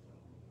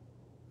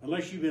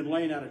 Unless you've been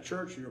laying out of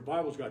church and your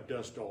Bible's got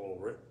dust all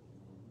over it.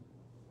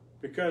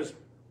 Because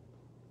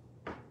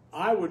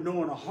I would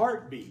know in a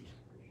heartbeat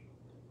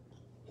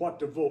what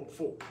to vote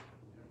for.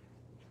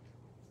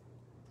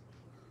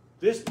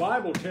 This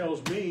Bible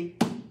tells me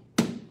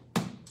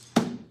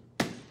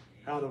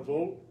how to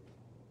vote.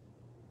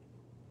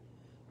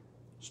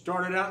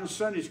 Started out in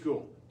Sunday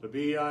school. The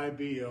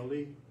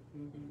Bible.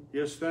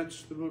 Yes,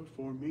 that's the book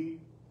for me.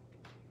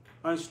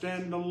 I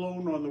stand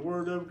alone on the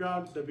Word of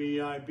God. The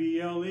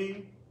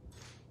Bible.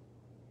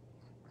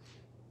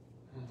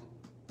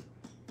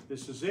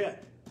 This is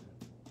it.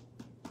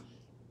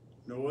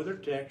 No other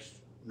text,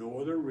 no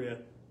other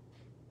writ.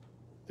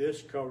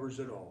 This covers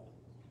it all.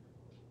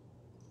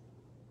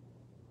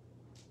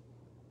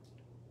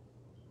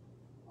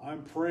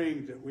 I'm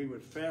praying that we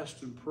would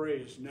fast and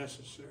pray as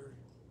necessary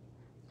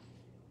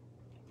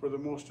for the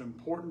most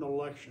important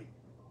election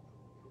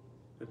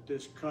that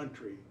this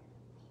country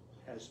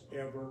has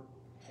ever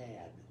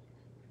had.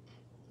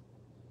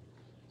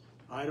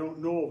 I don't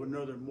know of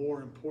another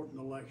more important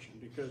election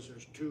because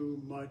there's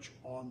too much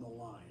on the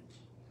line.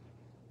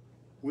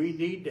 We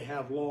need to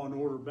have law and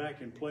order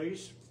back in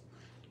place.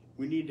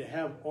 We need to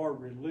have our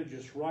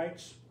religious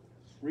rights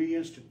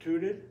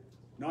reinstituted,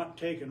 not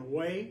taken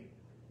away.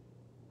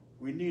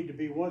 We need to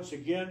be once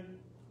again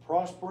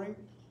prospering.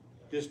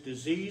 This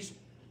disease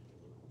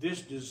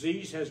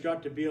has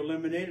got to be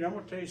eliminated. I'm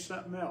going to tell you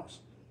something else.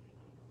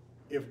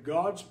 If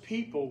God's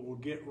people will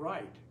get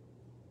right,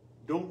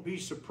 don't be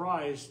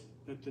surprised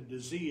that the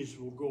disease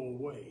will go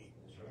away.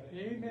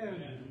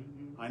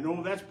 Amen. I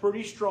know that's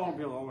pretty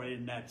strong. Oh,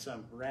 isn't that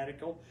something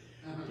radical?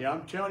 Yeah,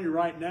 I'm telling you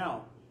right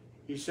now.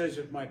 He says,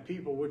 if my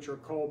people which are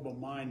called by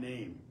my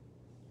name.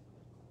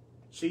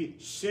 See,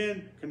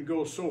 sin can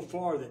go so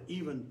far that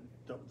even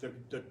the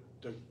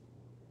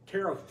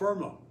terra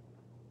firma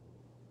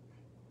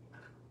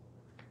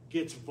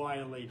gets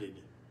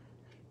violated.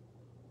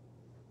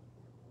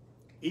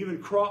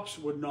 Even crops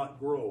would not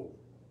grow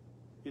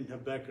in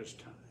Habakkuk's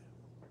time.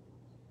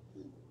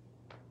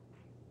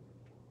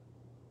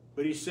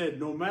 But he said,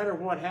 no matter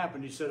what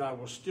happened, he said, I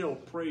will still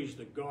praise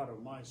the God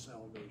of my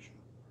salvation.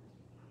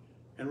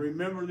 And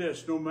remember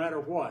this, no matter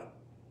what,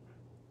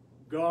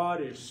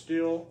 God is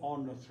still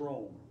on the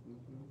throne.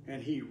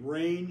 And he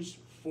reigns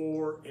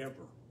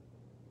forever.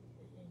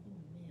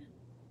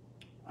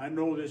 I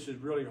know this is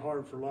really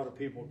hard for a lot of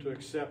people to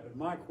accept, but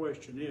my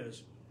question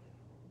is,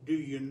 do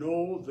you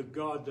know the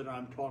God that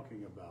I'm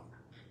talking about?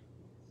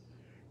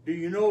 Do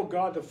you know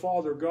God the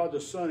Father, God the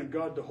Son, and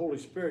God the Holy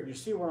Spirit? You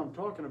see what I'm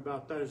talking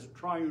about? That is a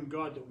triune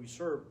God that we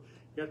serve,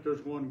 yet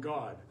there's one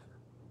God.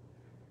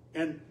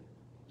 And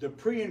the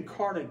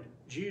pre-incarnate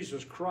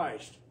Jesus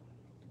Christ,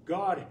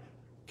 God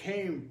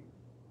came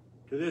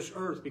to this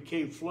earth,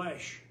 became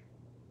flesh.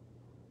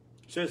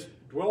 It says,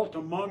 dwelt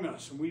among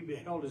us, and we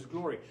beheld his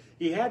glory.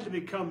 He had to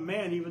become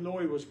man, even though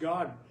he was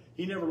God.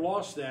 He never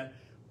lost that,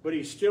 but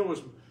he still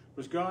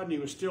was God, and he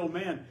was still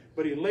man.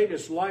 But he laid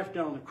his life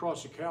down on the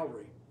cross of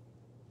Calvary.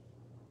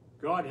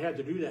 God had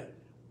to do that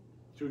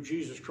through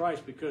Jesus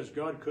Christ, because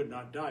God could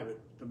not die, but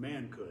the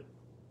man could.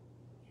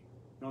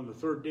 And on the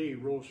third day, he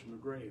rose from the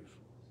grave,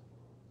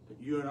 that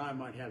you and I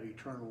might have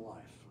eternal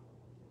life.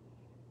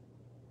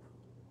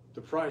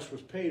 The price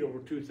was paid over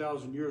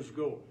 2,000 years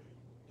ago.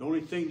 The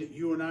only thing that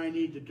you and I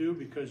need to do,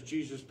 because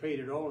Jesus paid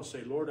it all, is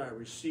say, Lord, I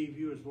receive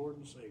you as Lord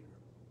and Savior.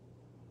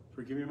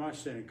 Forgive me my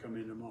sin and come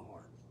into my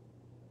heart.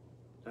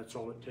 That's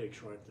all it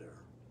takes right there.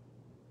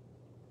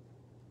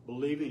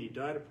 Believing he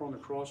died upon the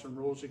cross and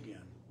rose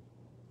again.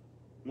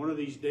 One of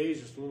these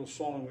days, it's a little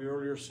song we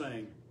earlier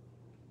sang.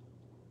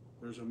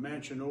 There's a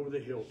mansion over the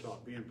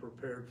hilltop being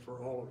prepared for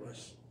all of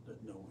us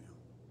that know him.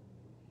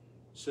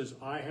 It says,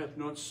 eye hath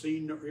not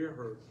seen nor ear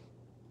heard,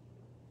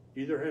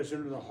 neither has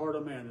entered the heart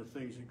of man the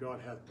things that God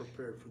hath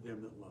prepared for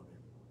them that love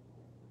him.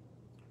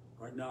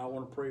 Right now, I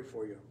want to pray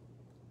for you.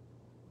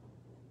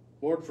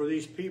 Lord, for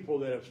these people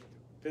that have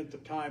spent the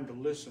time to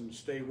listen and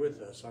stay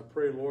with us, I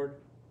pray, Lord,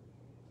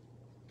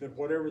 that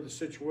whatever the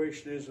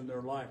situation is in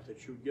their life,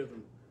 that you give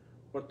them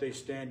what they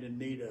stand in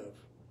need of.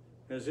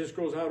 As this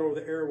goes out over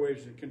the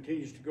airwaves and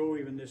continues to go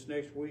even this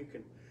next week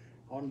and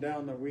on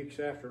down the weeks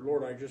after,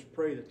 Lord, I just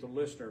pray that the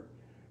listener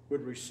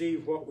would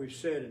receive what we've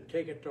said and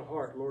take it to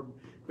heart, Lord.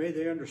 May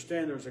they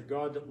understand there's a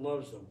God that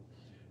loves them.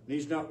 And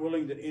he's not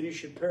willing that any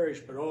should perish,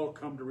 but all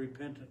come to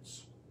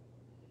repentance.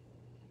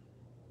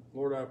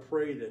 Lord, I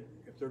pray that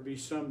if there be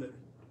some that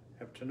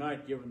have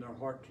tonight given their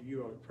heart to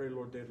you, I pray,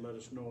 Lord, they'd let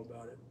us know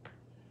about it.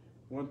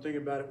 One thing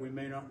about it we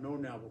may not know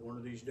now, but one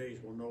of these days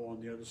we'll know on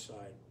the other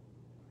side.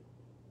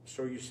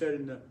 So you said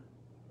in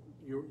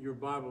your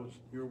Bible,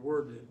 your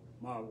word, that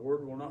my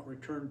word will not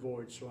return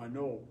void, so I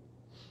know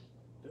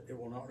that it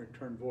will not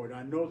return void.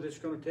 I know that it's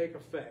going to take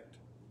effect,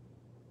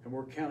 and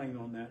we're counting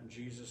on that in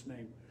Jesus'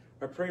 name.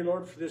 I pray,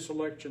 Lord, for this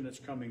election that's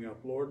coming up,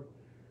 Lord.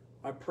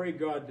 I pray,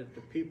 God, that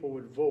the people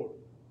would vote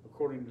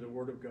according to the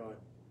word of God,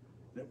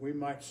 that we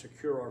might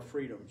secure our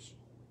freedoms.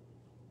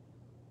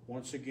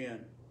 Once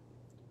again,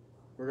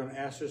 we're going to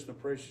ask this in the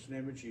precious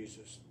name of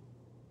Jesus.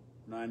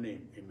 In thy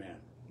name, amen.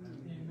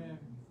 Amen.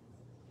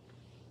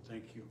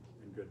 Thank you,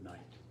 and good night.